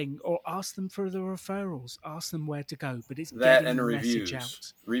something, or ask them for the referrals, ask them where to go. But it's that getting and the reviews. message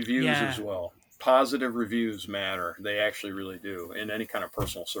out. Reviews as well. Positive reviews matter. They actually really do. In any kind of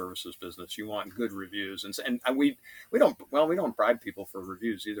personal services business, you want good reviews. And we don't bribe people for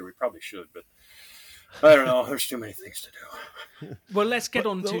reviews either. We probably should, but I don't know. There's too many things to do. Well,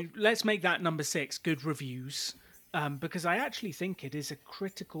 let's make that number 6, good reviews, because I actually think it is a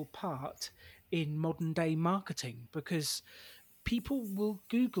critical part in modern day marketing, because people will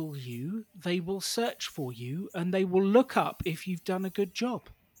Google you, they will search for you, and they will look up if you've done a good job.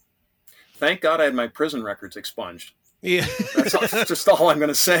 Thank God I had my prison records expunged. Yeah. That's just all I'm going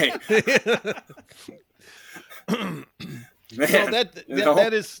to say. Man,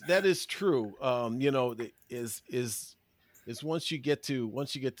 that is true. Is once you get to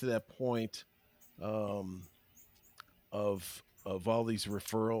that point of all these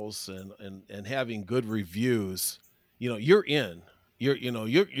referrals and having good reviews, you're in.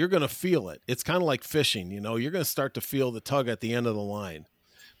 You're going to feel it. It's kind of like fishing. You're going to start to feel the tug at the end of the line.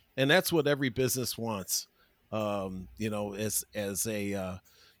 And that's what every business wants. Are we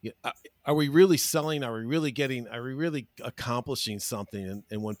really selling? Are we really accomplishing something?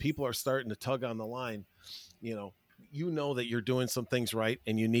 And when people are starting to tug on the line, that you're doing some things right,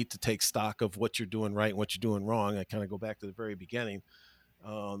 and you need to take stock of what you're doing right and what you're doing wrong. I kind of go back to the very beginning,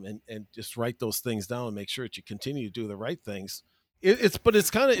 and just write those things down and make sure that you continue to do the right things. It's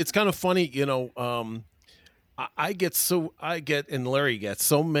kind of funny, I get and Larry gets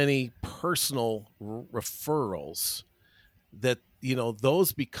so many personal referrals that,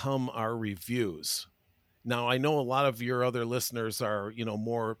 those become our reviews. Now, I know a lot of your other listeners are,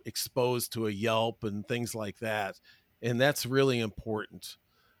 more exposed to a Yelp and things like that. And that's really important.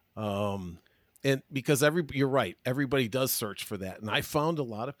 And because you're right, everybody does search for that. And I found a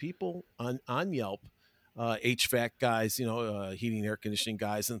lot of people on Yelp, HVAC guys, heating, air conditioning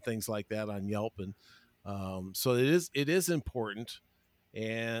guys and things like that on Yelp. And, so it is important,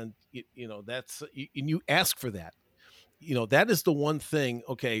 and that's, and you ask for that. That is the one thing.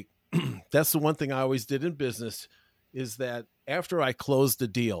 Okay. That's the one thing I always did in business, is that after I closed the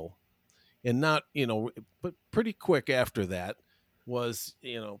deal, and not, but pretty quick after that, was,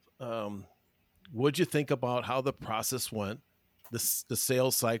 what'd you think about how the process went, the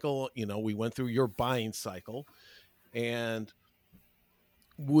sales cycle? We went through your buying cycle, and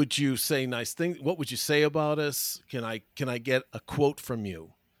would you say nice things? What would you say about us? Can I get a quote from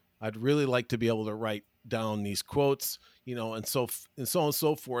you? I'd really like to be able to write down these quotes, and so on and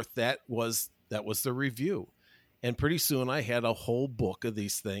so forth. That was the review. And pretty soon I had a whole book of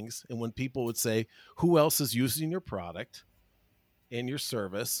these things. And when people would say, who else is using your product and your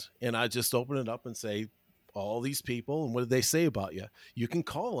service? And I just open it up and say, all these people. And what did they say about you? You can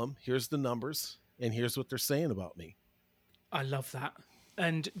call them. Here's the numbers. And here's what they're saying about me. I love that.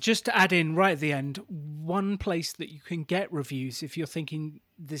 And just to add in right at the end, one place that you can get reviews, if you're thinking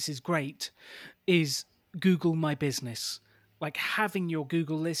this is great, is Google My Business. Like, having your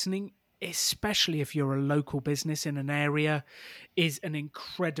Google listening especially if you're a local business in an area, is an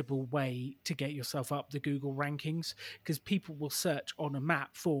incredible way to get yourself up the Google rankings, because people will search on a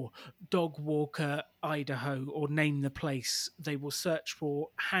map for Dog Walker, Idaho, or name the place. They will search for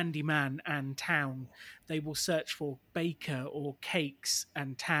handyman and town. They will search for baker or cakes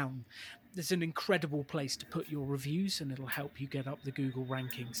and town. There's an incredible place to put your reviews, and it'll help you get up the Google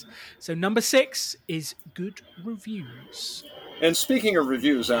rankings. So number 6 is good reviews. And speaking of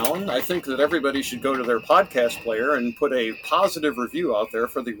reviews, Alan, I think that everybody should go to their podcast player and put a positive review out there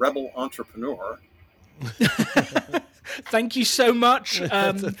for the Rebel Entrepreneur. Thank you so much.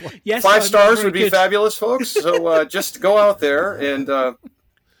 Yes, 5 stars would be fabulous, folks. So just go out there and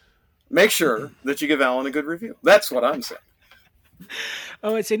make sure that you give Alan a good review. That's what I'm saying.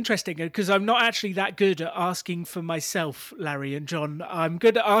 Oh, it's interesting because I'm not actually that good at asking for myself, Larry and John. I'm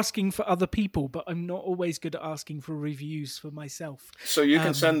good at asking for other people, but I'm not always good at asking for reviews for myself. So you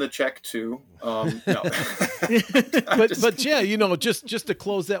can send the check to no. but yeah, just to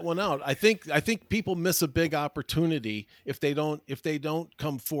close that one out, I think people miss a big opportunity if they don't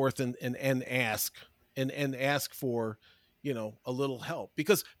come forth and ask for, a little help,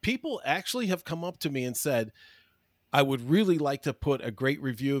 because people actually have come up to me and said, I would really like to put a great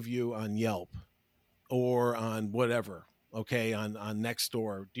review of you on Yelp or on whatever, okay, on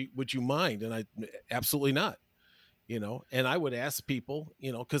Nextdoor. Would you mind? And I, absolutely not, and I would ask people,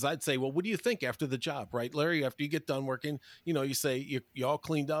 because I'd say, well, what do you think after the job, right, Larry? After you get done working, you say you all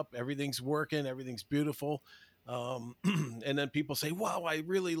cleaned up, everything's working, everything's beautiful. And then people say, wow, I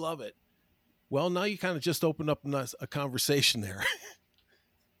really love it. Well, now you kind of just opened up a conversation there.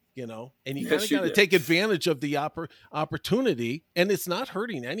 And you kind of got to take advantage of the opportunity, and it's not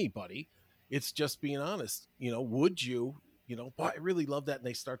hurting anybody. It's just being honest. Would you, boy, I really love that. And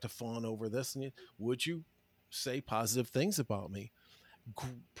they start to fawn over this. And would you say positive things about me?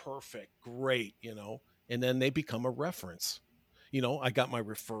 Perfect. Great. And then they become a reference. I got my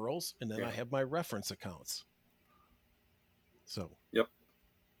referrals, and then I have my reference accounts. So, yep,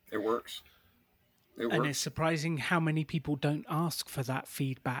 it works. And it's surprising how many people don't ask for that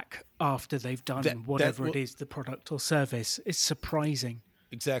feedback after they've done whatever it is, the product or service. It's surprising.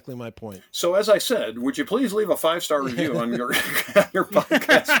 Exactly my point. So as I said, would you please leave a 5-star review on your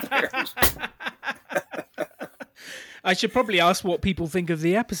podcast players? I should probably ask what people think of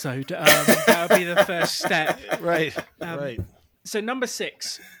the episode. That would be the first step. Right, right. So number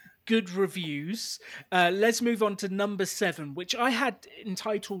 6. Good reviews. Let's move on to number 7, which I had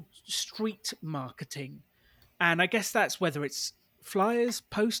entitled Street Marketing. And I guess that's whether it's flyers,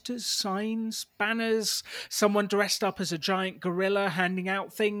 posters, signs, banners, someone dressed up as a giant gorilla handing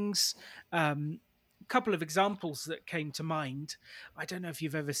out things. A couple of examples that came to mind. I don't know if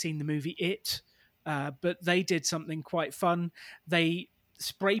you've ever seen the movie It, but they did something quite fun. They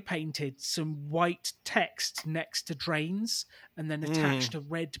spray painted some white text next to drains and then attached a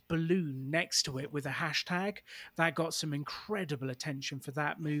red balloon next to it with a hashtag. That got some incredible attention for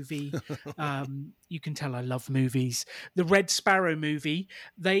that movie. You can tell I love movies. The Red Sparrow movie,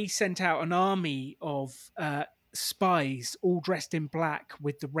 they sent out an army of spies all dressed in black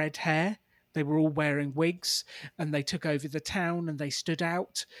with the red hair. They were all wearing wigs, and they took over the town and they stood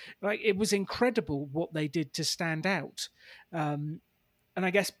out. It was incredible what they did to stand out. And I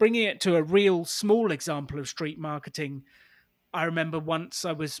guess bringing it to a real small example of street marketing, I remember once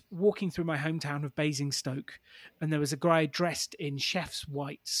I was walking through my hometown of Basingstoke, and there was a guy dressed in chef's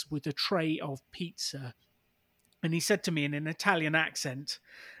whites with a tray of pizza. And he said to me in an Italian accent,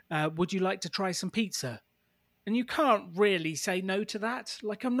 would you like to try some pizza? And you can't really say no to that.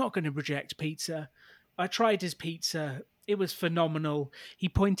 I'm not going to reject pizza. I tried his pizza. It was phenomenal. He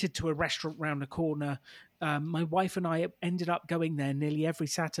pointed to a restaurant round the corner. My wife and I ended up going there nearly every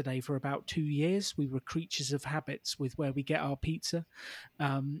Saturday for about 2 years. We were creatures of habits with where we get our pizza.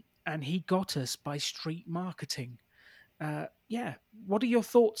 And he got us by street marketing. What are your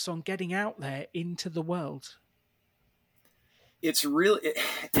thoughts on getting out there into the world? It's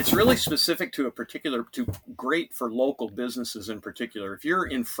really specific to great for local businesses in particular. If you're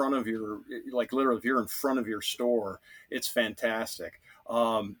in front of if you're in front of your store, it's fantastic.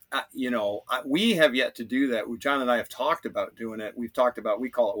 We have yet to do that. John and I have talked about doing it. We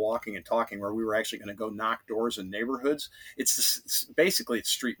call it walking and talking, where we were actually going to go knock doors in neighborhoods. It's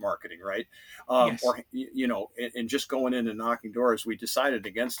street marketing, right? Yes. Or, and just going in and knocking doors. I decided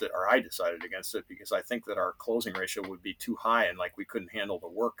against it because I think that our closing ratio would be too high, and we couldn't handle the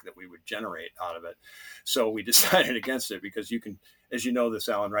work that we would generate out of it. So we decided against it because you can, as you know this,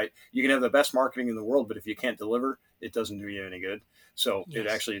 Alan, right? You can have the best marketing in the world, but if you can't deliver, it doesn't do you any good. So Yes. it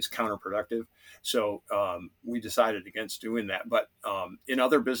actually is counterproductive. So we decided against doing that. But in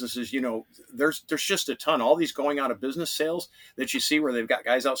other businesses, there's just a ton. All these going out of business sales that you see where they've got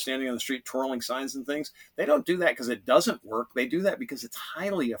guys out standing on the street twirling signs and things. They don't do that because it doesn't work. They do that because it's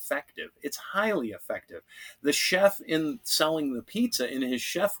highly effective. It's highly effective. The chef in selling the pizza in his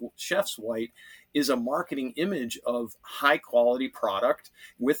chef's white is a marketing image of high quality product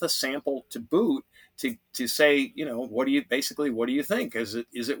with a sample to boot to say, what do you think? Is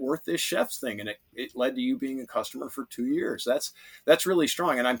it worth this chef's thing? And it led to you being a customer for 2 years. That's really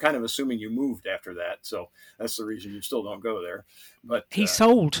strong. And I'm kind of assuming you moved after that. So that's the reason you still don't go there. But he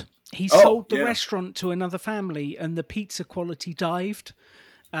sold the yeah. restaurant to another family, and the pizza quality dived.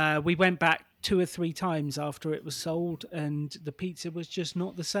 We went back 2 or 3 times after it was sold, and the pizza was just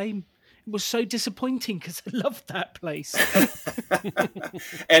not the same. It was so disappointing because I loved that place.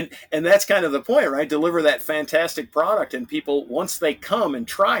 and that's kind of the point, right? Deliver that fantastic product, and people, once they come and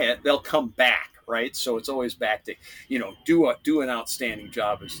try it, they'll come back, right? So it's always back to, do an outstanding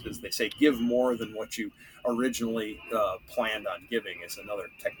job, as they say. Give more than what you originally planned on giving is another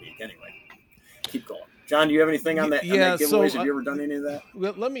technique. Anyway, keep going. John, do you have anything on that? Yeah. On that giveaways? Have you ever done any of that?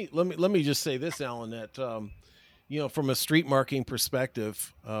 Well, let me just say this, Alan, that from a street marketing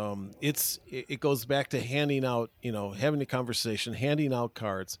perspective, it goes back to handing out, having a conversation, handing out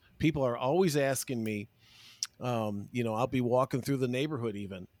cards. People are always asking me, I'll be walking through the neighborhood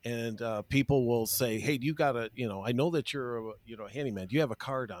even, and people will say, "Hey, do you got I know that you're a handyman. Do you have a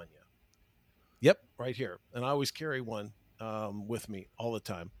card on you?" Yep, right here. And I always carry one with me all the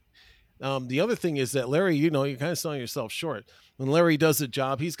time. The other thing is that Larry, you're kind of selling yourself short. When Larry does a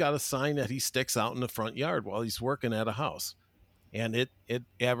job, he's got a sign that he sticks out in the front yard while he's working at a house. And it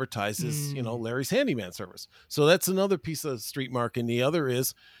advertises, Larry's handyman service. So that's another piece of street marketing. The other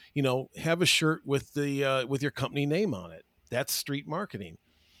is, have a shirt with with your company name on it. That's street marketing.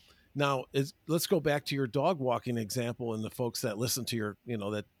 Now, let's go back to your dog walking example and the folks that listen to your,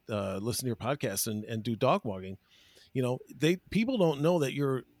 listen to your podcast and do dog walking. People don't know that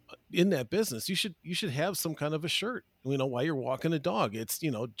you're in that business. You should have some kind of a shirt, while you're walking a dog. It's,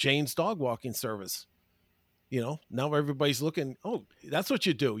 Jane's dog walking service. Now everybody's looking, oh, that's what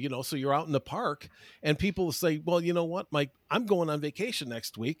you do, so you're out in the park and people say, well, you know what, Mike, I'm going on vacation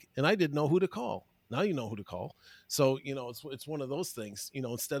next week and I didn't know who to call. Now you know who to call. So, it's one of those things,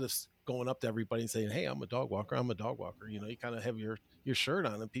 instead of going up to everybody and saying, hey, I'm a dog walker. You kind of have your shirt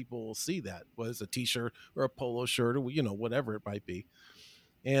on and people will see that, whether it's a t-shirt or a polo shirt or, whatever it might be.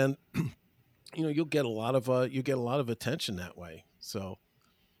 And, you'll get a lot of attention that way. So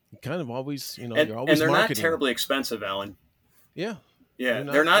you kind of always, you're always and they're marketing. Not terribly expensive, Alan. Yeah. Yeah,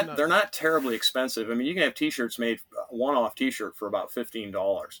 they're not terribly expensive. I mean, you can have T-shirts made, one-off T-shirt for about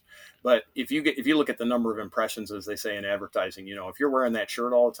 $15. But if you look at the number of impressions, as they say in advertising, if you're wearing that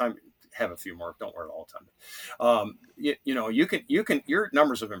shirt all the time, have a few more. Don't wear it all the time. Your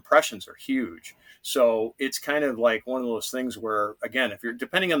numbers of impressions are huge. So it's kind of like one of those things where, again, if you're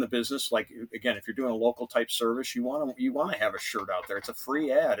depending on the business, like again, if you're doing a local type service, you want to have a shirt out there. It's a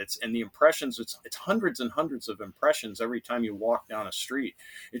free ad. And the impressions, it's hundreds and hundreds of impressions every time you walk down a street.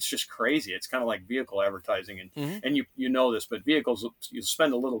 It's just crazy. It's kind of like vehicle advertising, and you know this, but vehicles, you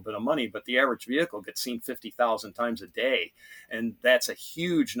spend a little bit of money, but the average vehicle gets seen 50,000 times a day, and that's a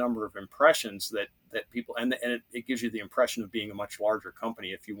huge number of impressions that people, and it gives you the impression of being a much larger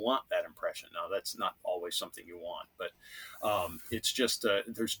company if you want that impression. Now, that's not always something you want, but it's just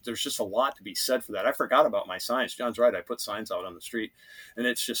there's just a lot to be said for that. I forgot about my signs. John's right. I put signs out on the street, and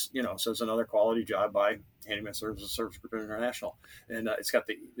it's just says another quality job by Handyman Services Service Group International, and it's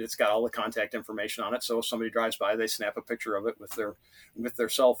got all the contact information on it. So if somebody drives by, they snap a picture of it with their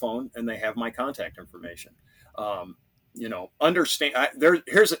cell phone, and they have my contact information. Understand.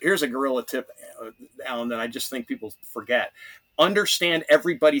 Here's a guerrilla tip, Alan, that I just think people forget. Understand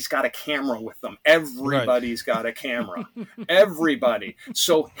everybody's got a camera with them. Everybody's got a camera. Everybody.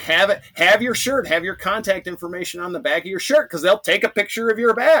 So have your shirt, have your contact information on the back of your shirt, because they'll take a picture of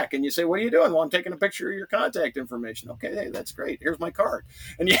your back. And you say, what are you doing? Well, I'm taking a picture of your contact information. Okay, hey, that's great. Here's my card.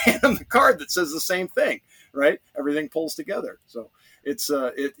 And you hand them the card that says the same thing, right? Everything pulls together. So it's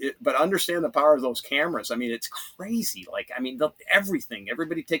but understand the power of those cameras. I mean, it's crazy. Everything.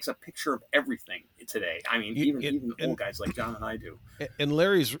 Everybody takes a picture of everything today. I mean, even old guys like John and I do. And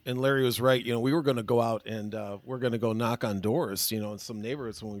Larry was right. We were going to go out and we're going to go knock on doors, in some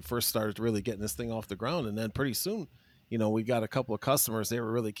neighborhoods when we first started really getting this thing off the ground. And then pretty soon, we got a couple of customers. They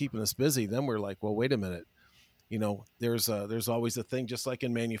were really keeping us busy. Then we're like, well, wait a minute. There's always a thing, just like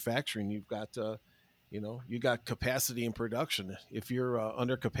in manufacturing. You've got you got capacity in production. If you're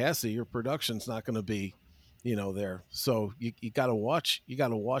under capacity, your production's not going to be, there. So you got to watch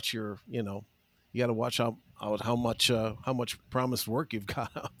your, you got to watch how much promised work you've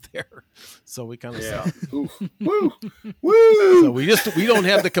got out there. So we kind of Woo, woo. So we don't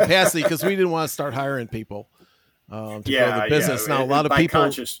have the capacity because we didn't want to start hiring people to grow the business. Now a lot of people,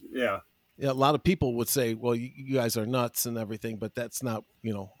 a lot of people would say, well, you guys are nuts and everything, but that's not,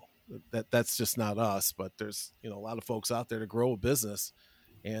 that's just not us. But there's, a lot of folks out there to grow a business,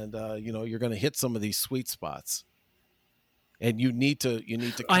 and you're going to hit some of these sweet spots, and you need to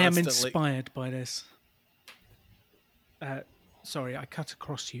constantly... I am inspired by this. Sorry, I cut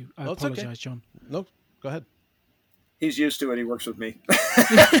across you. I apologize, okay. John. No, go ahead. He's used to it. He works with me.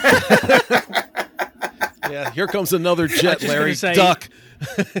 Yeah, here comes another jet, Larry. Duck.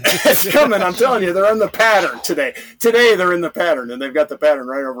 It's coming. I'm telling you, they're in the pattern today. Today they're in the pattern, and they've got the pattern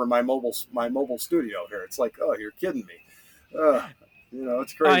right over my mobile studio here. It's like, oh, you're kidding me.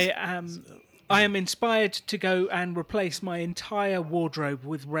 It's crazy. I am inspired to go and replace my entire wardrobe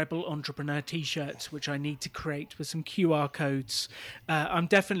with Rebel Entrepreneur t-shirts, which I need to create with some QR codes. I'm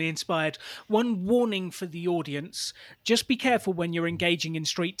definitely inspired. One warning for the audience, just be careful when you're engaging in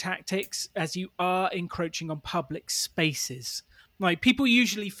street tactics, as you are encroaching on public spaces. Like, people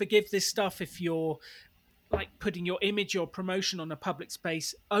usually forgive this stuff if you're like putting your image or promotion on a public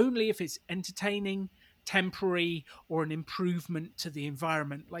space, only if it's entertaining, temporary, or an improvement to the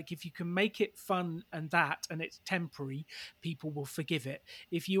environment. Like, if you can make it fun and it's temporary, people will forgive it.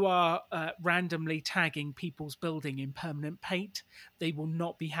 If you are randomly tagging people's building in permanent paint, they will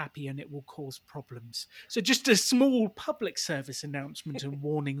not be happy and it will cause problems. So just a small public service announcement and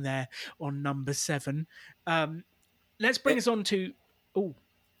warning there on number 7. Let's bring us on to...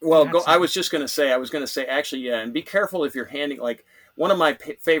 I was going to say, actually, yeah, and be careful if you're handing, like, one of my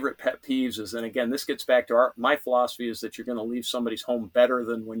favorite pet peeves is, and again, this gets back to my philosophy, is that you're going to leave somebody's home better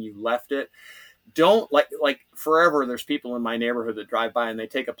than when you left it. Don't, like forever, there's people in my neighborhood that drive by and they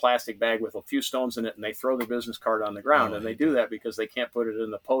take a plastic bag with a few stones in it and they throw their business card on the ground, and they do that because they can't put it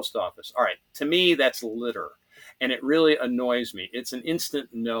in the post office. All right, to me, that's litter, and it really annoys me. It's an instant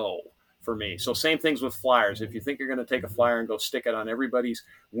no for me. So same things with flyers. If you think you're going to take a flyer and go stick it on everybody's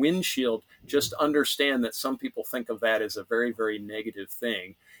windshield, just understand that some people think of that as a very, very negative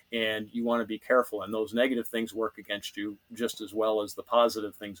thing, and you want to be careful. And those negative things work against you just as well as the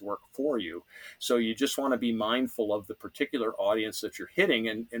positive things work for you. So you just want to be mindful of the particular audience that you're hitting,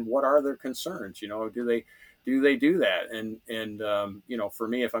 and what are their concerns. Do they do that? And for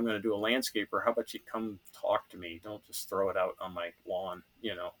me, if I'm going to do a landscaper, how about you come talk to me? Don't just throw it out on my lawn.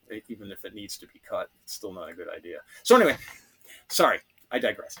 Even if it needs to be cut, it's still not a good idea. So anyway, sorry, I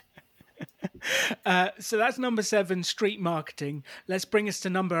digress. So that's number 7, street marketing. Let's bring us to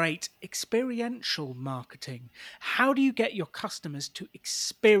number 8, experiential marketing. How do you get your customers to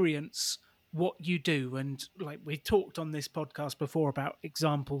experience what you do? And like, we talked on this podcast before about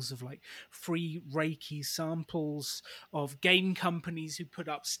examples of like free Reiki samples of game companies who put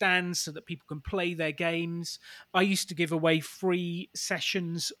up stands so that people can play their games. I used to give away free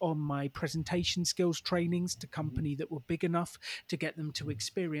sessions on my presentation skills trainings to companies that were big enough to get them to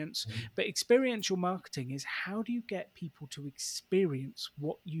experience. But experiential marketing is, how do you get people to experience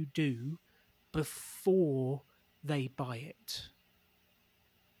what you do before they buy it?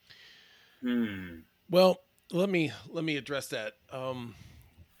 Well, let me address that.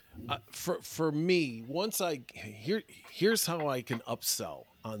 For me, here's how I can upsell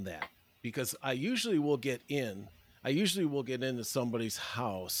on that, because I usually will get into somebody's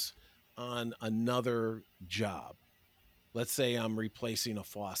house on another job. Let's say I'm replacing a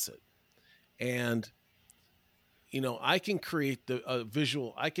faucet, and I can create a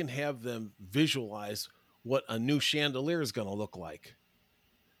visual. I can have them visualize what a new chandelier is going to look like.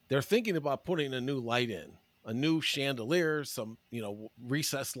 They're thinking about putting a new light in, a new chandelier, some,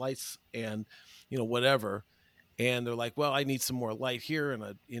 recessed lights and, whatever. And they're like, well, I need some more light here. And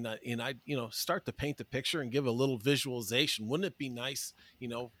I start to paint the picture and give a little visualization. Wouldn't it be nice?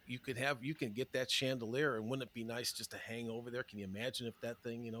 You can get that chandelier, and wouldn't it be nice just to hang over there? Can you imagine if that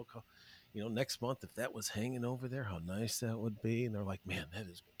thing, next month, if that was hanging over there, how nice that would be? And they're like, man,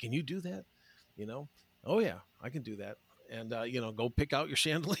 can you do that? Oh yeah, I can do that. And, go pick out your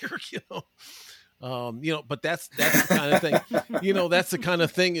chandelier, but that's the kind of thing, that's the kind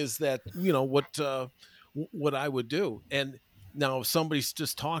of thing is that, what I would do. And now if somebody's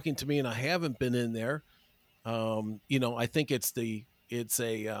just talking to me and I haven't been in there, I think it's the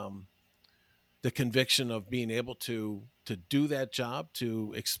conviction of being able to do that job,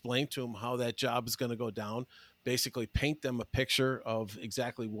 to explain to them how that job is going to go down, basically paint them a picture of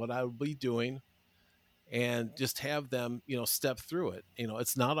exactly what I would be doing, and just have them, step through it.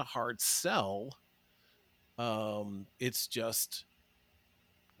 It's not a hard sell, It's just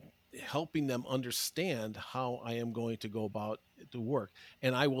helping them understand how I am going to go about the work.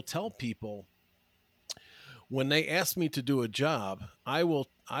 And I will tell people, when they ask me to do a job, I will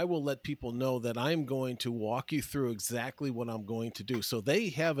let people know that I'm going to walk you through exactly what I'm going to do. So they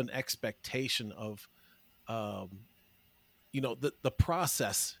have an expectation of, the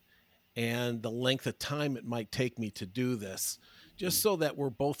process and the length of time it might take me to do this, just so that we're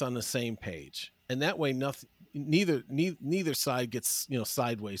both on the same page. And that way, neither side gets,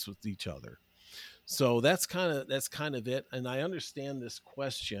 sideways with each other. So that's kind of it. And I understand this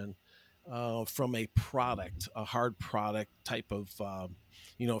question from a hard product type of,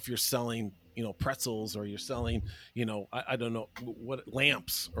 if you're selling, pretzels, or you're selling, I don't know what,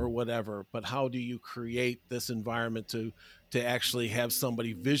 lamps or whatever, but how do you create this environment to actually have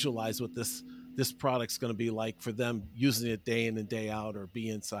somebody visualize what this product's going to be like for them using it day in and day out, or be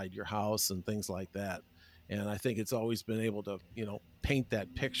inside your house and things like that. And I think it's always been able to, paint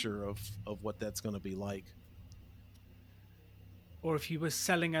that picture of what that's going to be like. Or if you were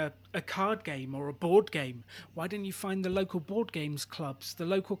selling a card game or a board game, why didn't you find the local board games clubs, the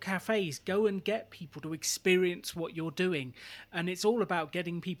local cafes? Go and get people to experience what you're doing. And it's all about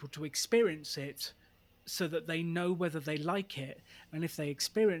getting people to experience it so that they know whether they like it. And if they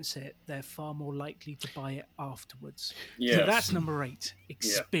experience it, they're far more likely to buy it afterwards. Yes. So that's number 8,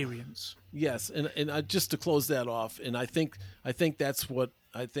 experience. Yes. And just to close that off, and I think that's what,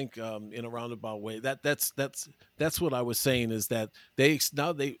 in a roundabout way, that's what I was saying, is that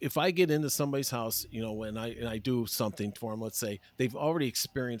if I get into somebody's house, and I do something for them, let's say they've already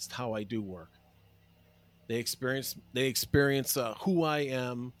experienced how I do work. They experience who I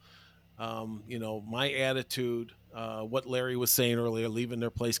am, my attitude, what Larry was saying earlier, leaving their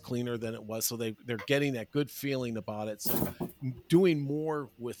place cleaner than it was. So they're getting that good feeling about it. So doing more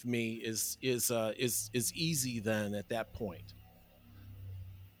with me is easy then at that point.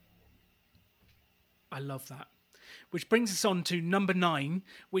 I love that. Which brings us on to number 9,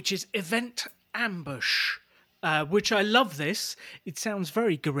 which is event ambush. Which I love this. It sounds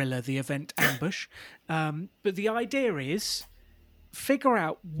very guerrilla, the event ambush. But the idea is, figure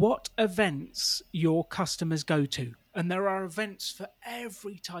out what events your customers go to. And there are events for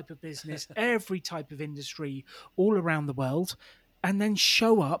every type of business, every type of industry all around the world. And then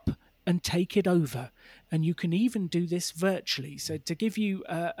show up and take it over. And you can even do this virtually. So to give you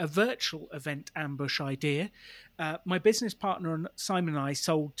a virtual event ambush idea, my business partner Simon and I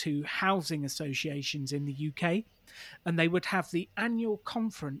sold to housing associations in the UK, and they would have the annual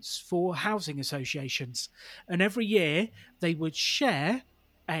conference for housing associations. And every year they would share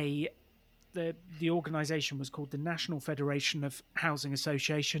the organisation was called the National Federation of Housing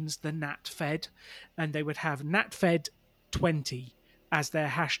Associations, the NatFed, and they would have NatFed 20 as their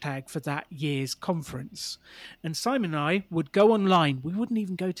hashtag for that year's conference. And Simon and I would go online. We wouldn't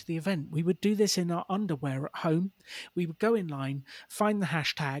even go to the event. We would do this in our underwear at home. We would go in line, find the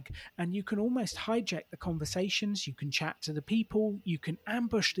hashtag, and you can almost hijack the conversations. You can chat to the people. You can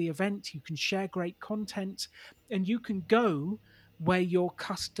ambush the event. You can share great content, and you can go where your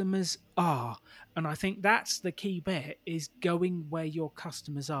customers are. And I think that's the key bit, is going where your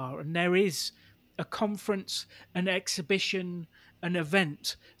customers are. And there is a conference, an exhibition, an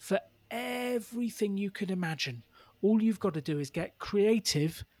event for everything you could imagine. All you've got to do is get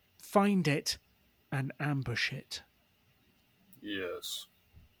creative, find it, and ambush it. Yes.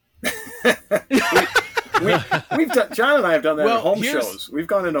 we've done, John and I have done that at home shows. We've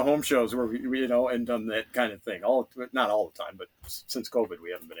gone into home shows where we and done that kind of thing. Not all the time, but since COVID,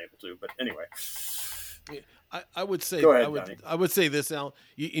 we haven't been able to. But anyway, I would say, go ahead, I would say this, Al,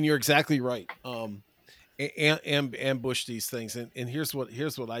 and you're exactly right. Ambush these things, and here's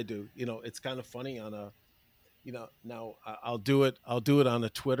what I do. It's kind of funny on a, now I'll do it on a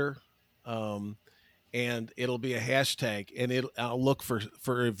Twitter, and it'll be a hashtag, and I'll look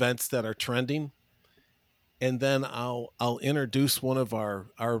for events that are trending, and then I'll introduce one of our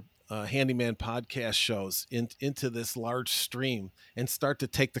Handyman podcast shows into this large stream and start to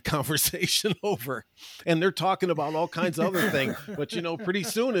take the conversation over. And they're talking about all kinds of other things. But, pretty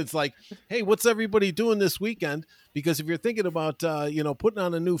soon it's like, hey, what's everybody doing this weekend? Because if you're thinking about, putting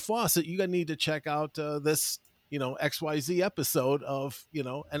on a new faucet, you need to check out this, XYZ episode of,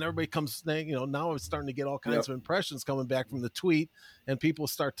 and everybody comes, now it's starting to get all kinds of impressions coming back from the tweet, and people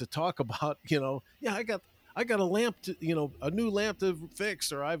start to talk about, I got a lamp to, a new lamp to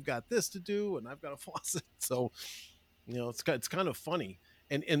fix, or I've got this to do, and I've got a faucet. So, it's kind of funny.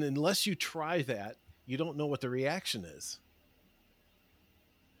 And unless you try that, you don't know what the reaction is.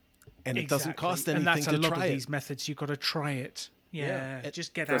 And it doesn't cost anything to try it. And that's a lot of these methods. You've got to try it. Yeah,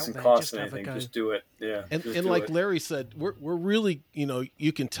 just get It out doesn't there, cost just have a anything. go. Just do it. Yeah. And just and do like it. Larry said, we're really,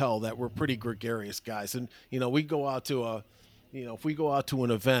 you can tell that we're pretty gregarious guys. And we go out to if we go out to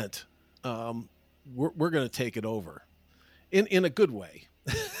an event, we're going to take it over in a good way.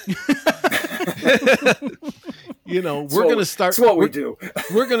 We're going to start. It's what we do.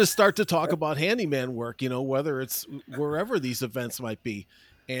 We're going to start to talk about handyman work, whether it's wherever these events might be.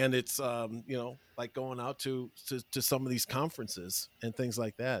 And it's, like going out to some of these conferences and things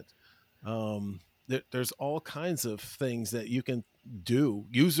like that. There's all kinds of things that you can do.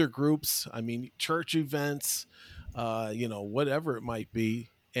 User groups, church events, whatever it might be.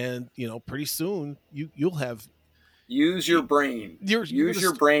 And, pretty soon you'll have. Use your brain. Use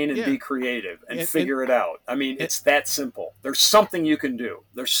your brain and be creative and figure it out. It's that simple. There's something you can do.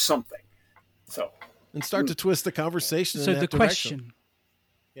 There's something. So. And start to twist the conversation. So in that the direction. question.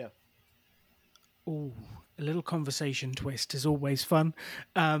 Yeah. Ooh, a little conversation twist is always fun.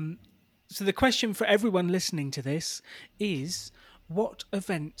 So the question for everyone listening to this is, what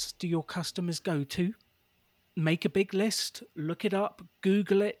events do your customers go to? Make a big list, look it up,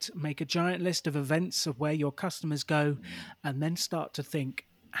 Google it, make a giant list of events of where your customers go, and then start to think,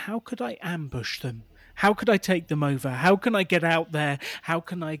 how could I ambush them? How could I take them over? How can I get out there? How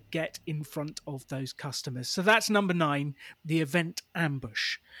can I get in front of those customers? So that's number 9, the event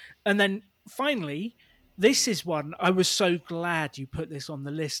ambush. And then finally, this is one, I was so glad you put this on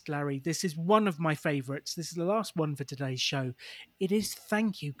the list, Larry. This is one of my favorites. This is the last one for today's show. It is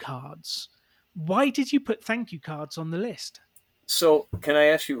thank you cards. Why did you put thank you cards on the list? So, can I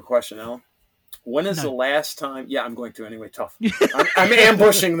ask you a question, Alan? When is the last time? Yeah, I'm going to anyway. Tough. I'm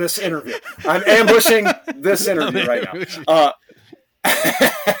ambushing this interview. I'm ambushing this interview right now.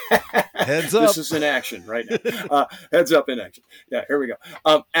 Heads up. This is in action right now. Heads up in action. Yeah, here we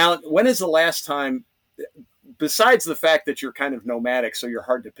go. Alan, when is the last time, besides the fact that you're kind of nomadic, so you're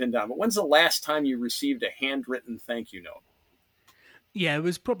hard to pin down, but when's the last time you received a handwritten thank you note? Yeah, it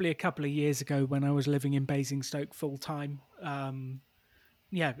was probably a couple of years ago when I was living in Basingstoke full time.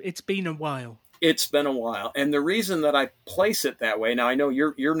 Yeah, it's been a while. It's been a while, and the reason that I place it that way, now I know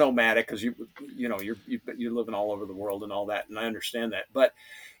you're nomadic because you're living all over the world and all that, and I understand that. But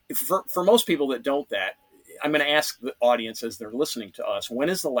for most people that don't that, I'm going to ask the audience as they're listening to us, when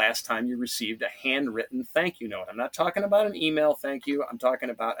is the last time you received a handwritten thank you note? I'm not talking about an email thank you. I'm talking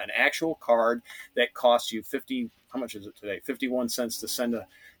about an actual card that costs you how much is it today? 51 cents to send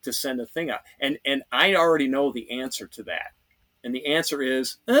a thing out. And I already know the answer to that. And the answer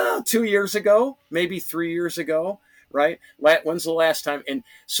is 2 years ago, maybe 3 years ago, right? When's the last time? And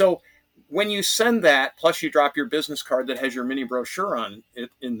so when you send that, plus you drop your business card that has your mini brochure on it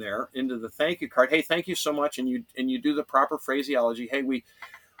in there into the thank you card. Hey, thank you so much. And you do the proper phraseology. Hey, we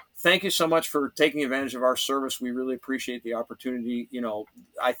thank you so much for taking advantage of our service. We really appreciate the opportunity.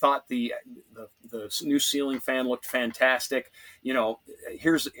 I thought the new ceiling fan looked fantastic.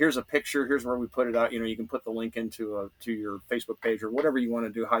 Here's a picture. Here's where we put it out. You can put the link to your Facebook page or whatever you want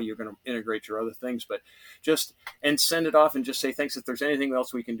to do, how you're going to integrate your other things, but and send it off and just say, thanks. If there's anything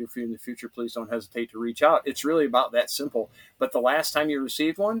else we can do for you in the future, please don't hesitate to reach out. It's really about that simple. But the last time you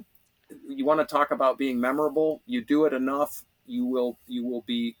received one, you want to talk about being memorable. You do it enough, you will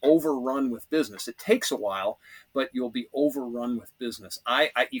be overrun with business. It takes a while, but you'll be overrun with business.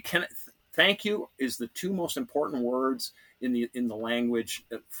 Thank you is the 2 most important words in the language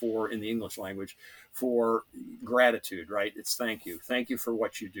in the English language for gratitude, right? It's thank you. Thank you for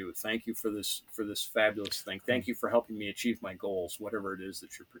what you do. Thank you for this fabulous thing. Thank you for helping me achieve my goals, whatever it is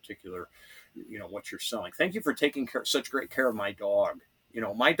that your particular, what you're selling. Thank you for taking such great care of my dog.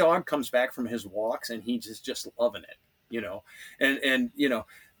 My dog comes back from his walks and he's just loving it. And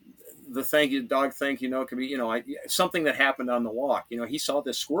the thank you note could be, something that happened on the walk. He saw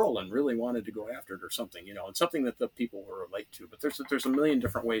this squirrel and really wanted to go after it or something, and something that the people will relate to. But there's a million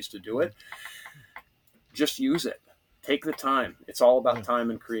different ways to do it. Just use it. Take the time. It's all about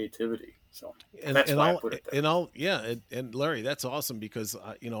time and creativity. So that's why I put it there. And Larry, that's awesome because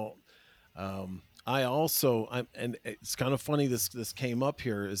I also, and it's kind of funny this came up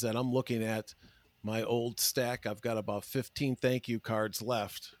here, is that I'm looking at my old stack. I've got about 15 thank you cards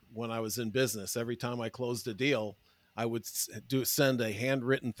left. When I was in business, every time I closed a deal, I would send a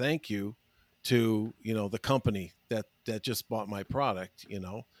handwritten thank you to, the company that just bought my product,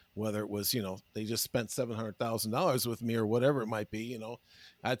 whether it was, they just spent $700,000 with me or whatever it might be,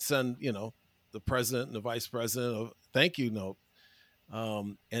 I'd send, the president and the vice president a thank you note.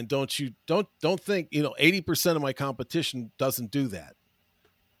 And don't think, 80% of my competition doesn't do that.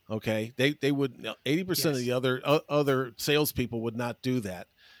 Okay. They would, 80% of the other salespeople would not do that.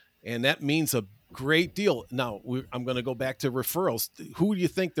 And that means Great deal. Now I'm going to go back to referrals. Who do you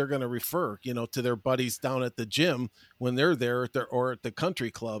think they're going to refer, to their buddies down at the gym when they're there or at the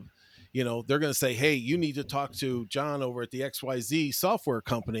country club? They're going to say, hey, you need to talk to John over at the XYZ software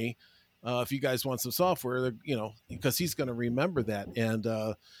company. If you guys want some software, because he's going to remember that. And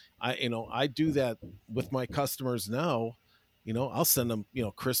I do that with my customers now. I'll send them,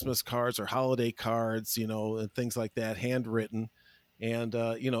 Christmas cards or holiday cards, and things like that, handwritten. And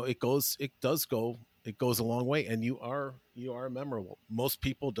it goes a long way, and you are memorable. Most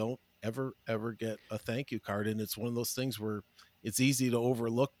people don't ever get a thank you card, and it's one of those things where it's easy to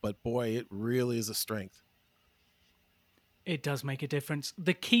overlook, but boy, it really is a strength. It does make a difference.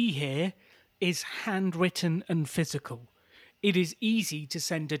 The key here is handwritten and physical. It is easy to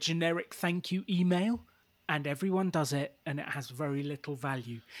send a generic thank you email, and everyone does it, and it has very little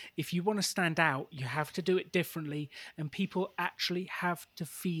value. If you want to stand out, you have to do it differently, and people actually have to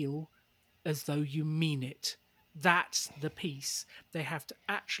feel as though you mean it. That's the piece. They have to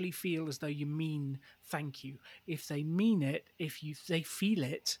actually feel as though you mean thank you. If they mean it, they feel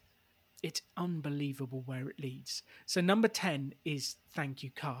it, it's unbelievable where it leads. So number 10 is thank you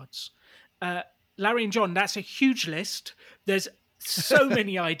cards. Larry and John, that's a huge list. There's so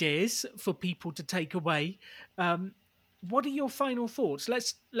many ideas for people to take away. What are your final thoughts?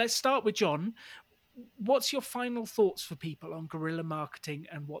 Let's start with John. What's your final thoughts for people on guerrilla marketing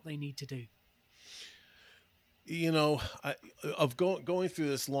and what they need to do? Going through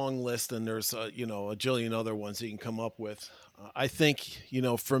this long list, and there's a jillion other ones that you can come up with. I think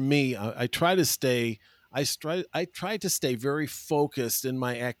for me, I try to stay very focused in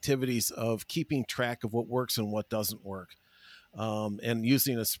my activities of keeping track of what works and what doesn't work. And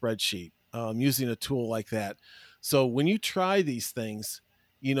using a spreadsheet, using a tool like that. So when you try these things,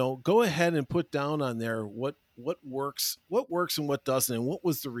 go ahead and put down on there what works and what doesn't, and what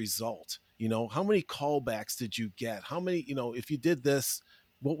was the result. How many callbacks did you get? How many, if you did this,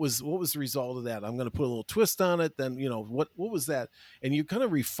 what was the result of that? I'm going to put a little twist on it. Then, what was that? And you kind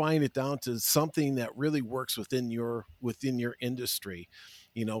of refine it down to something that really works within your industry.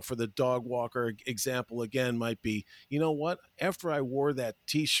 For the dog walker example, again, might be, after I wore that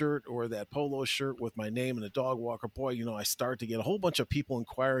t-shirt or that polo shirt with my name and a dog walker, boy, I start to get a whole bunch of people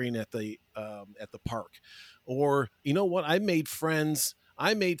inquiring at the park. Or, I made friends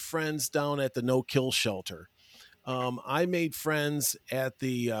down at the no-kill shelter. I made friends at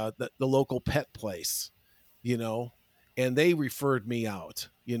the local pet place, and they referred me out.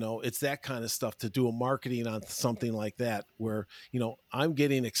 It's that kind of stuff to do a marketing on something like that, where, I'm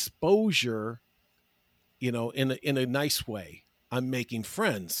getting exposure, in a nice way. I'm making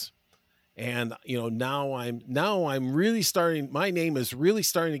friends. And, now I'm really my name is really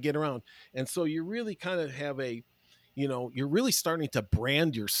starting to get around. And so you really kind of have you're really starting to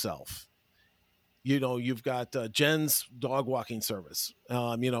brand yourself. You've got Jen's dog walking service,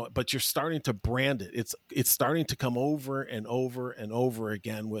 but you're starting to brand it. It's starting to come over and over and over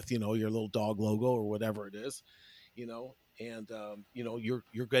again with, your little dog logo or whatever it is, and, you're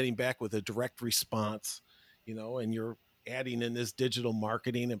getting back with a direct response, and you're adding in this digital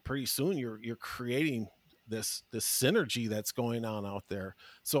marketing, and pretty soon you're creating this synergy that's going on out there.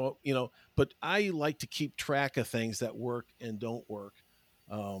 So, but I like to keep track of things that work and don't work.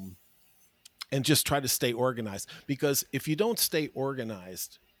 And just try to stay organized, because if you don't stay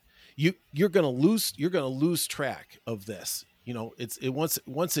organized, you're going to lose track of this.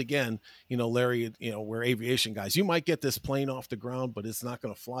 Once again, Larry, we're aviation guys. You might get this plane off the ground, but it's not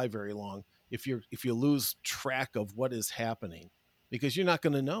going to fly very long if you lose track of what is happening, because you're not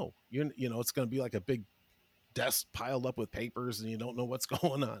going to know. It's going to be like a big desk piled up with papers, and you don't know what's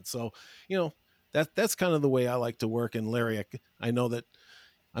going on. So, that's kind of the way I like to work. And Larry, I know that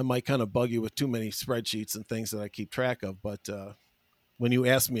I might kind of bug you with too many spreadsheets and things that I keep track of, but when you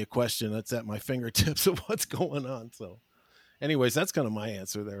ask me a question, it's at my fingertips of what's going on. So anyways, that's kind of my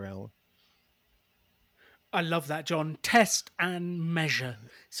answer there, Alan. I love that, John. Test and measure.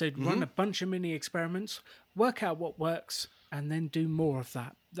 So run a bunch of mini experiments, work out what works, and then do more of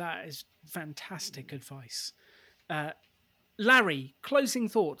that. That is fantastic advice. Larry, closing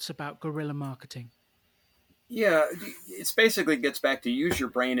thoughts about guerrilla marketing. Yeah, it's basically gets back to use your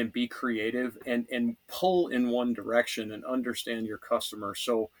brain and be creative and pull in one direction and understand your customer.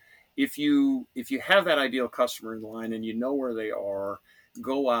 So if you have that ideal customer in line and you know where they are,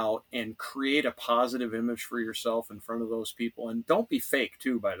 go out and create a positive image for yourself in front of those people. And don't be fake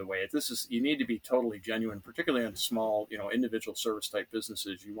too, by the way. You need to be totally genuine, particularly on small, individual service type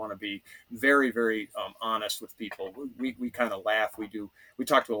businesses. You want to be very, very honest with people. We kind of laugh. We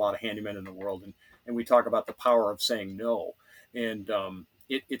talk to a lot of handymen in the world, and we talk about the power of saying no. And,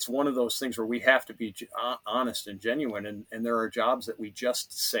 it's one of those things where we have to be honest and genuine. And there are jobs that we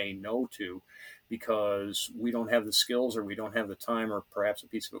just say no to because we don't have the skills or we don't have the time or perhaps a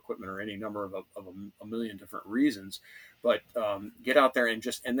piece of equipment or any number of a million different reasons. But get out there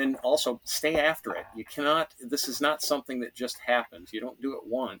and then also stay after it. You cannot, this is not something that just happens. You don't do it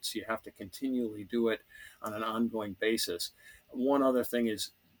once. You have to continually do it on an ongoing basis. One other thing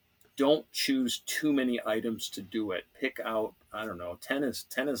is, don't choose too many items to do it. Pick out, I don't know, 10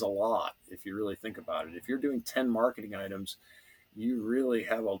 is a lot if you really think about it. If you're doing 10 marketing items, you really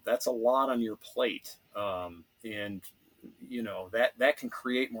that's a lot on your plate. And you know, that can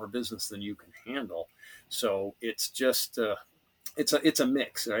create more business than you can handle. So it's just, it's a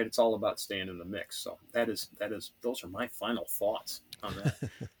mix, right? It's all about staying in the mix. So those are my final thoughts on that.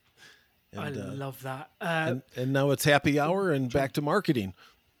 I love that. And now it's happy hour and back to marketing.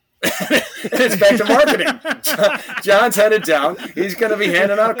 It's back to marketing. John's headed down. He's going to be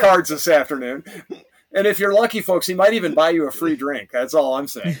handing out cards this afternoon. And if you're lucky, folks, he might even buy you a free drink. That's all I'm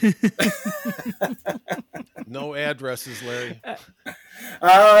saying. No addresses, Larry.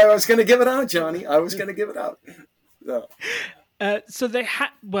 I was going to give it out, Johnny. I was going to give it out. So they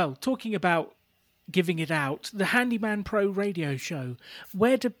talking about giving it out, the Handyman Pro radio show.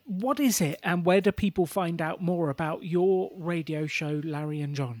 What is it, and where do people find out more about your radio show, Larry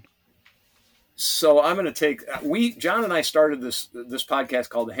and John? So I'm going to John and I started this podcast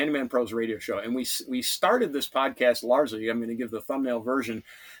called the Handyman Pros Radio Show, and we started this podcast largely, I'm going to give the thumbnail version,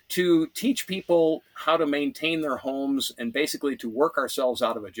 to teach people how to maintain their homes and basically to work ourselves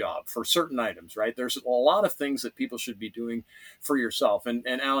out of a job for certain items, right? There's a lot of things that people should be doing for yourself. And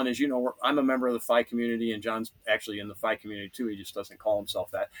Alan, as you know, I'm a member of the FI community, and John's actually in the FI community too. He just doesn't call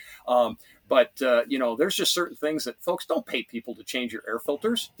himself that. But there's just certain things that folks don't pay people to change your air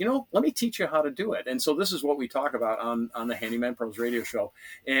filters. Let me teach you how to do it. And so this is what we talk about on the Handyman Pros Radio Show.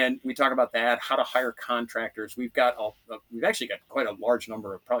 And we talk about that, how to hire contractors. We've actually got quite a large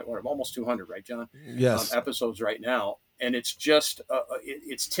number of almost 200, right, John? Yes. Episodes right now. And it's just,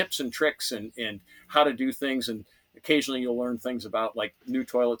 it's tips and tricks and how to do things. And occasionally you'll learn things about like new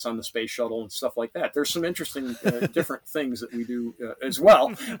toilets on the space shuttle and stuff like that. There's some interesting different things that we do as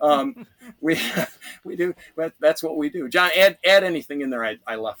well. We do, but that's what we do. John, add anything in there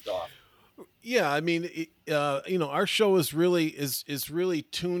I left off. Yeah, I mean, our show is really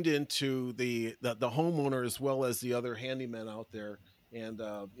tuned into the homeowner as well as the other handymen out there. And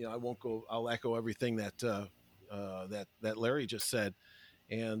I'll echo everything that Larry just said.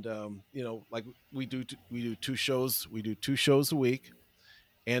 And like we do 2 shows. We do 2 shows a week,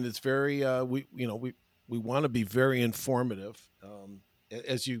 and it's very we want to be very informative.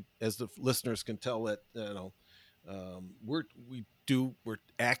 As the listeners can tell that we're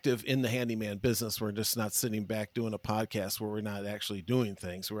active in the handyman business. We're just not sitting back doing a podcast where we're not actually doing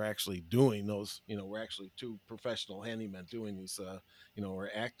things. We're actually doing those. We're actually 2 professional handymen doing these. We're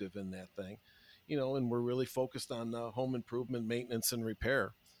active in that thing. And we're really focused on home improvement, maintenance, and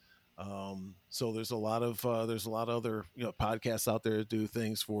repair. So there's a lot of other podcasts out there that do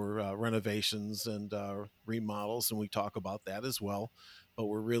things for renovations and remodels, and we talk about that as well. But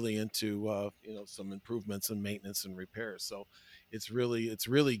we're really into some improvements and maintenance and repairs. So it's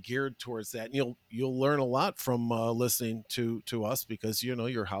really geared towards that. And you'll learn a lot from listening to us, because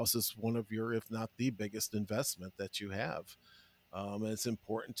your house is one of your, if not the biggest investment that you have. And it's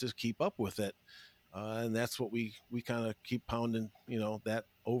important to keep up with it. And that's what we kind of keep pounding, that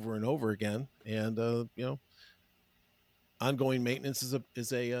over and over again. And, ongoing maintenance is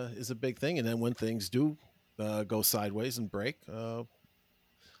a big thing. And then when things do go sideways and break,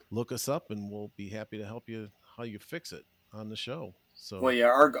 look us up and we'll be happy to help you how you fix it on the show. So, well, yeah,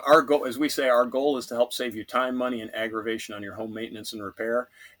 our goal, as we say, our goal is to help save you time, money, and aggravation on your home maintenance and repair.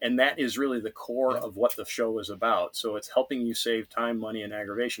 And that is really the core of what the show is about. So it's helping you save time, money, and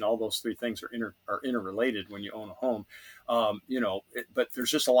aggravation. All those 3 things are interrelated when you own a home. But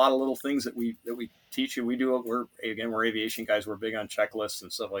there's just a lot of little things that we teach you. We do it. We're aviation guys. We're big on checklists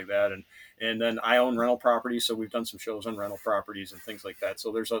and stuff like that. And then I own rental properties, so we've done some shows on rental properties and things like that.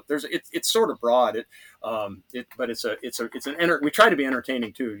 So it's sort of broad. We try to be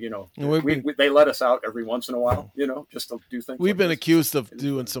entertaining too. They let us out every once in a while, just to do things. We've been accused of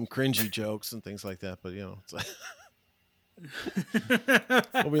doing some cringy jokes and things like that, but it's like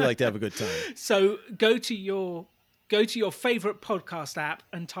we like to have a good time. So go to your favorite podcast app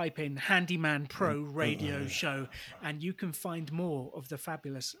and type in Handyman Pro Radio Show, and you can find more of the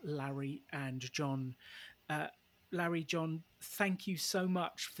fabulous Larry and John. Larry, John, thank you so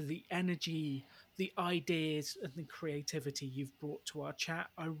much for the energy, the ideas, and the creativity you've brought to our chat.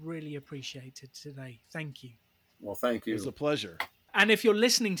 I really appreciate it today. Thank you. Well, thank you. It was a pleasure. And if you're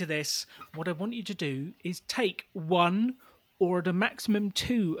listening to this, what I want you to do is take one or at a maximum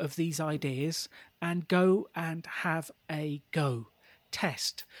 2 of these ideas and go and have a go.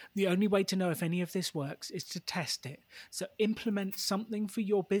 Test. The only way to know if any of this works is to test it. So implement something for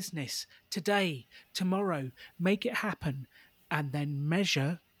your business today, tomorrow, make it happen, and then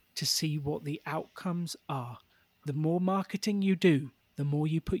measure to see what the outcomes are. The more marketing you do, the more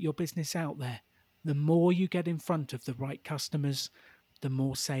you put your business out there, the more you get in front of the right customers, the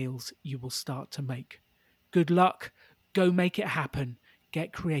more sales you will start to make. Good luck. Go make it happen.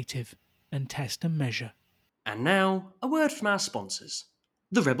 Get creative and test and measure. And now, a word from our sponsors,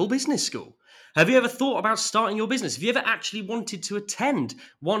 the Rebel Business School. Have you ever thought about starting your business? Have you ever actually wanted to attend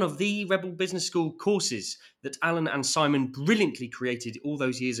one of the Rebel Business School courses that Alan and Simon brilliantly created all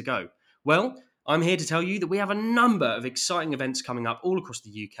those years ago? Well, I'm here to tell you that we have a number of exciting events coming up all across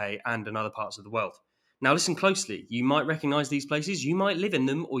the UK and in other parts of the world. Now listen closely. You might recognise these places, you might live in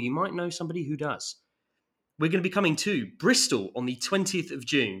them, or you might know somebody who does. We're going to be coming to Bristol on the 20th of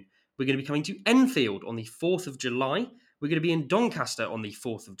June. We're going to be coming to Enfield on the 4th of July. We're going to be in Doncaster on the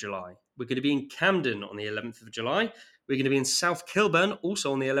 4th of July. We're going to be in Camden on the 11th of July. We're going to be in South Kilburn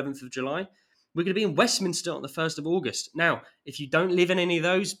also on the 11th of July. We're going to be in Westminster on the 1st of August. Now, if you don't live in any of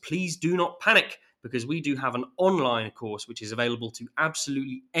those, please do not panic, because we do have an online course which is available to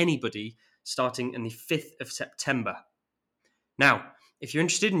absolutely anybody starting in the 5th of September. Now, if you're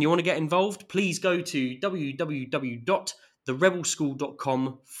interested and you want to get involved, please go to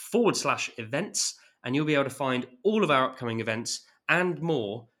www.therebelschool.com/events and you'll be able to find all of our upcoming events and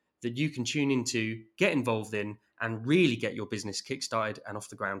more that you can tune into, get involved in, and really get your business kickstarted and off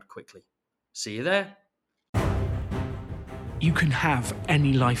the ground quickly. See you there. You can have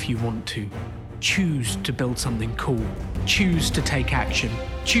any life you want to. Choose to build something cool. Choose to take action.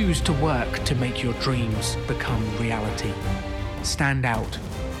 Choose to work to make your dreams become reality. Stand out.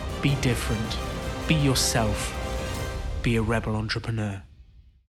 Be different. Be yourself. Be a rebel entrepreneur.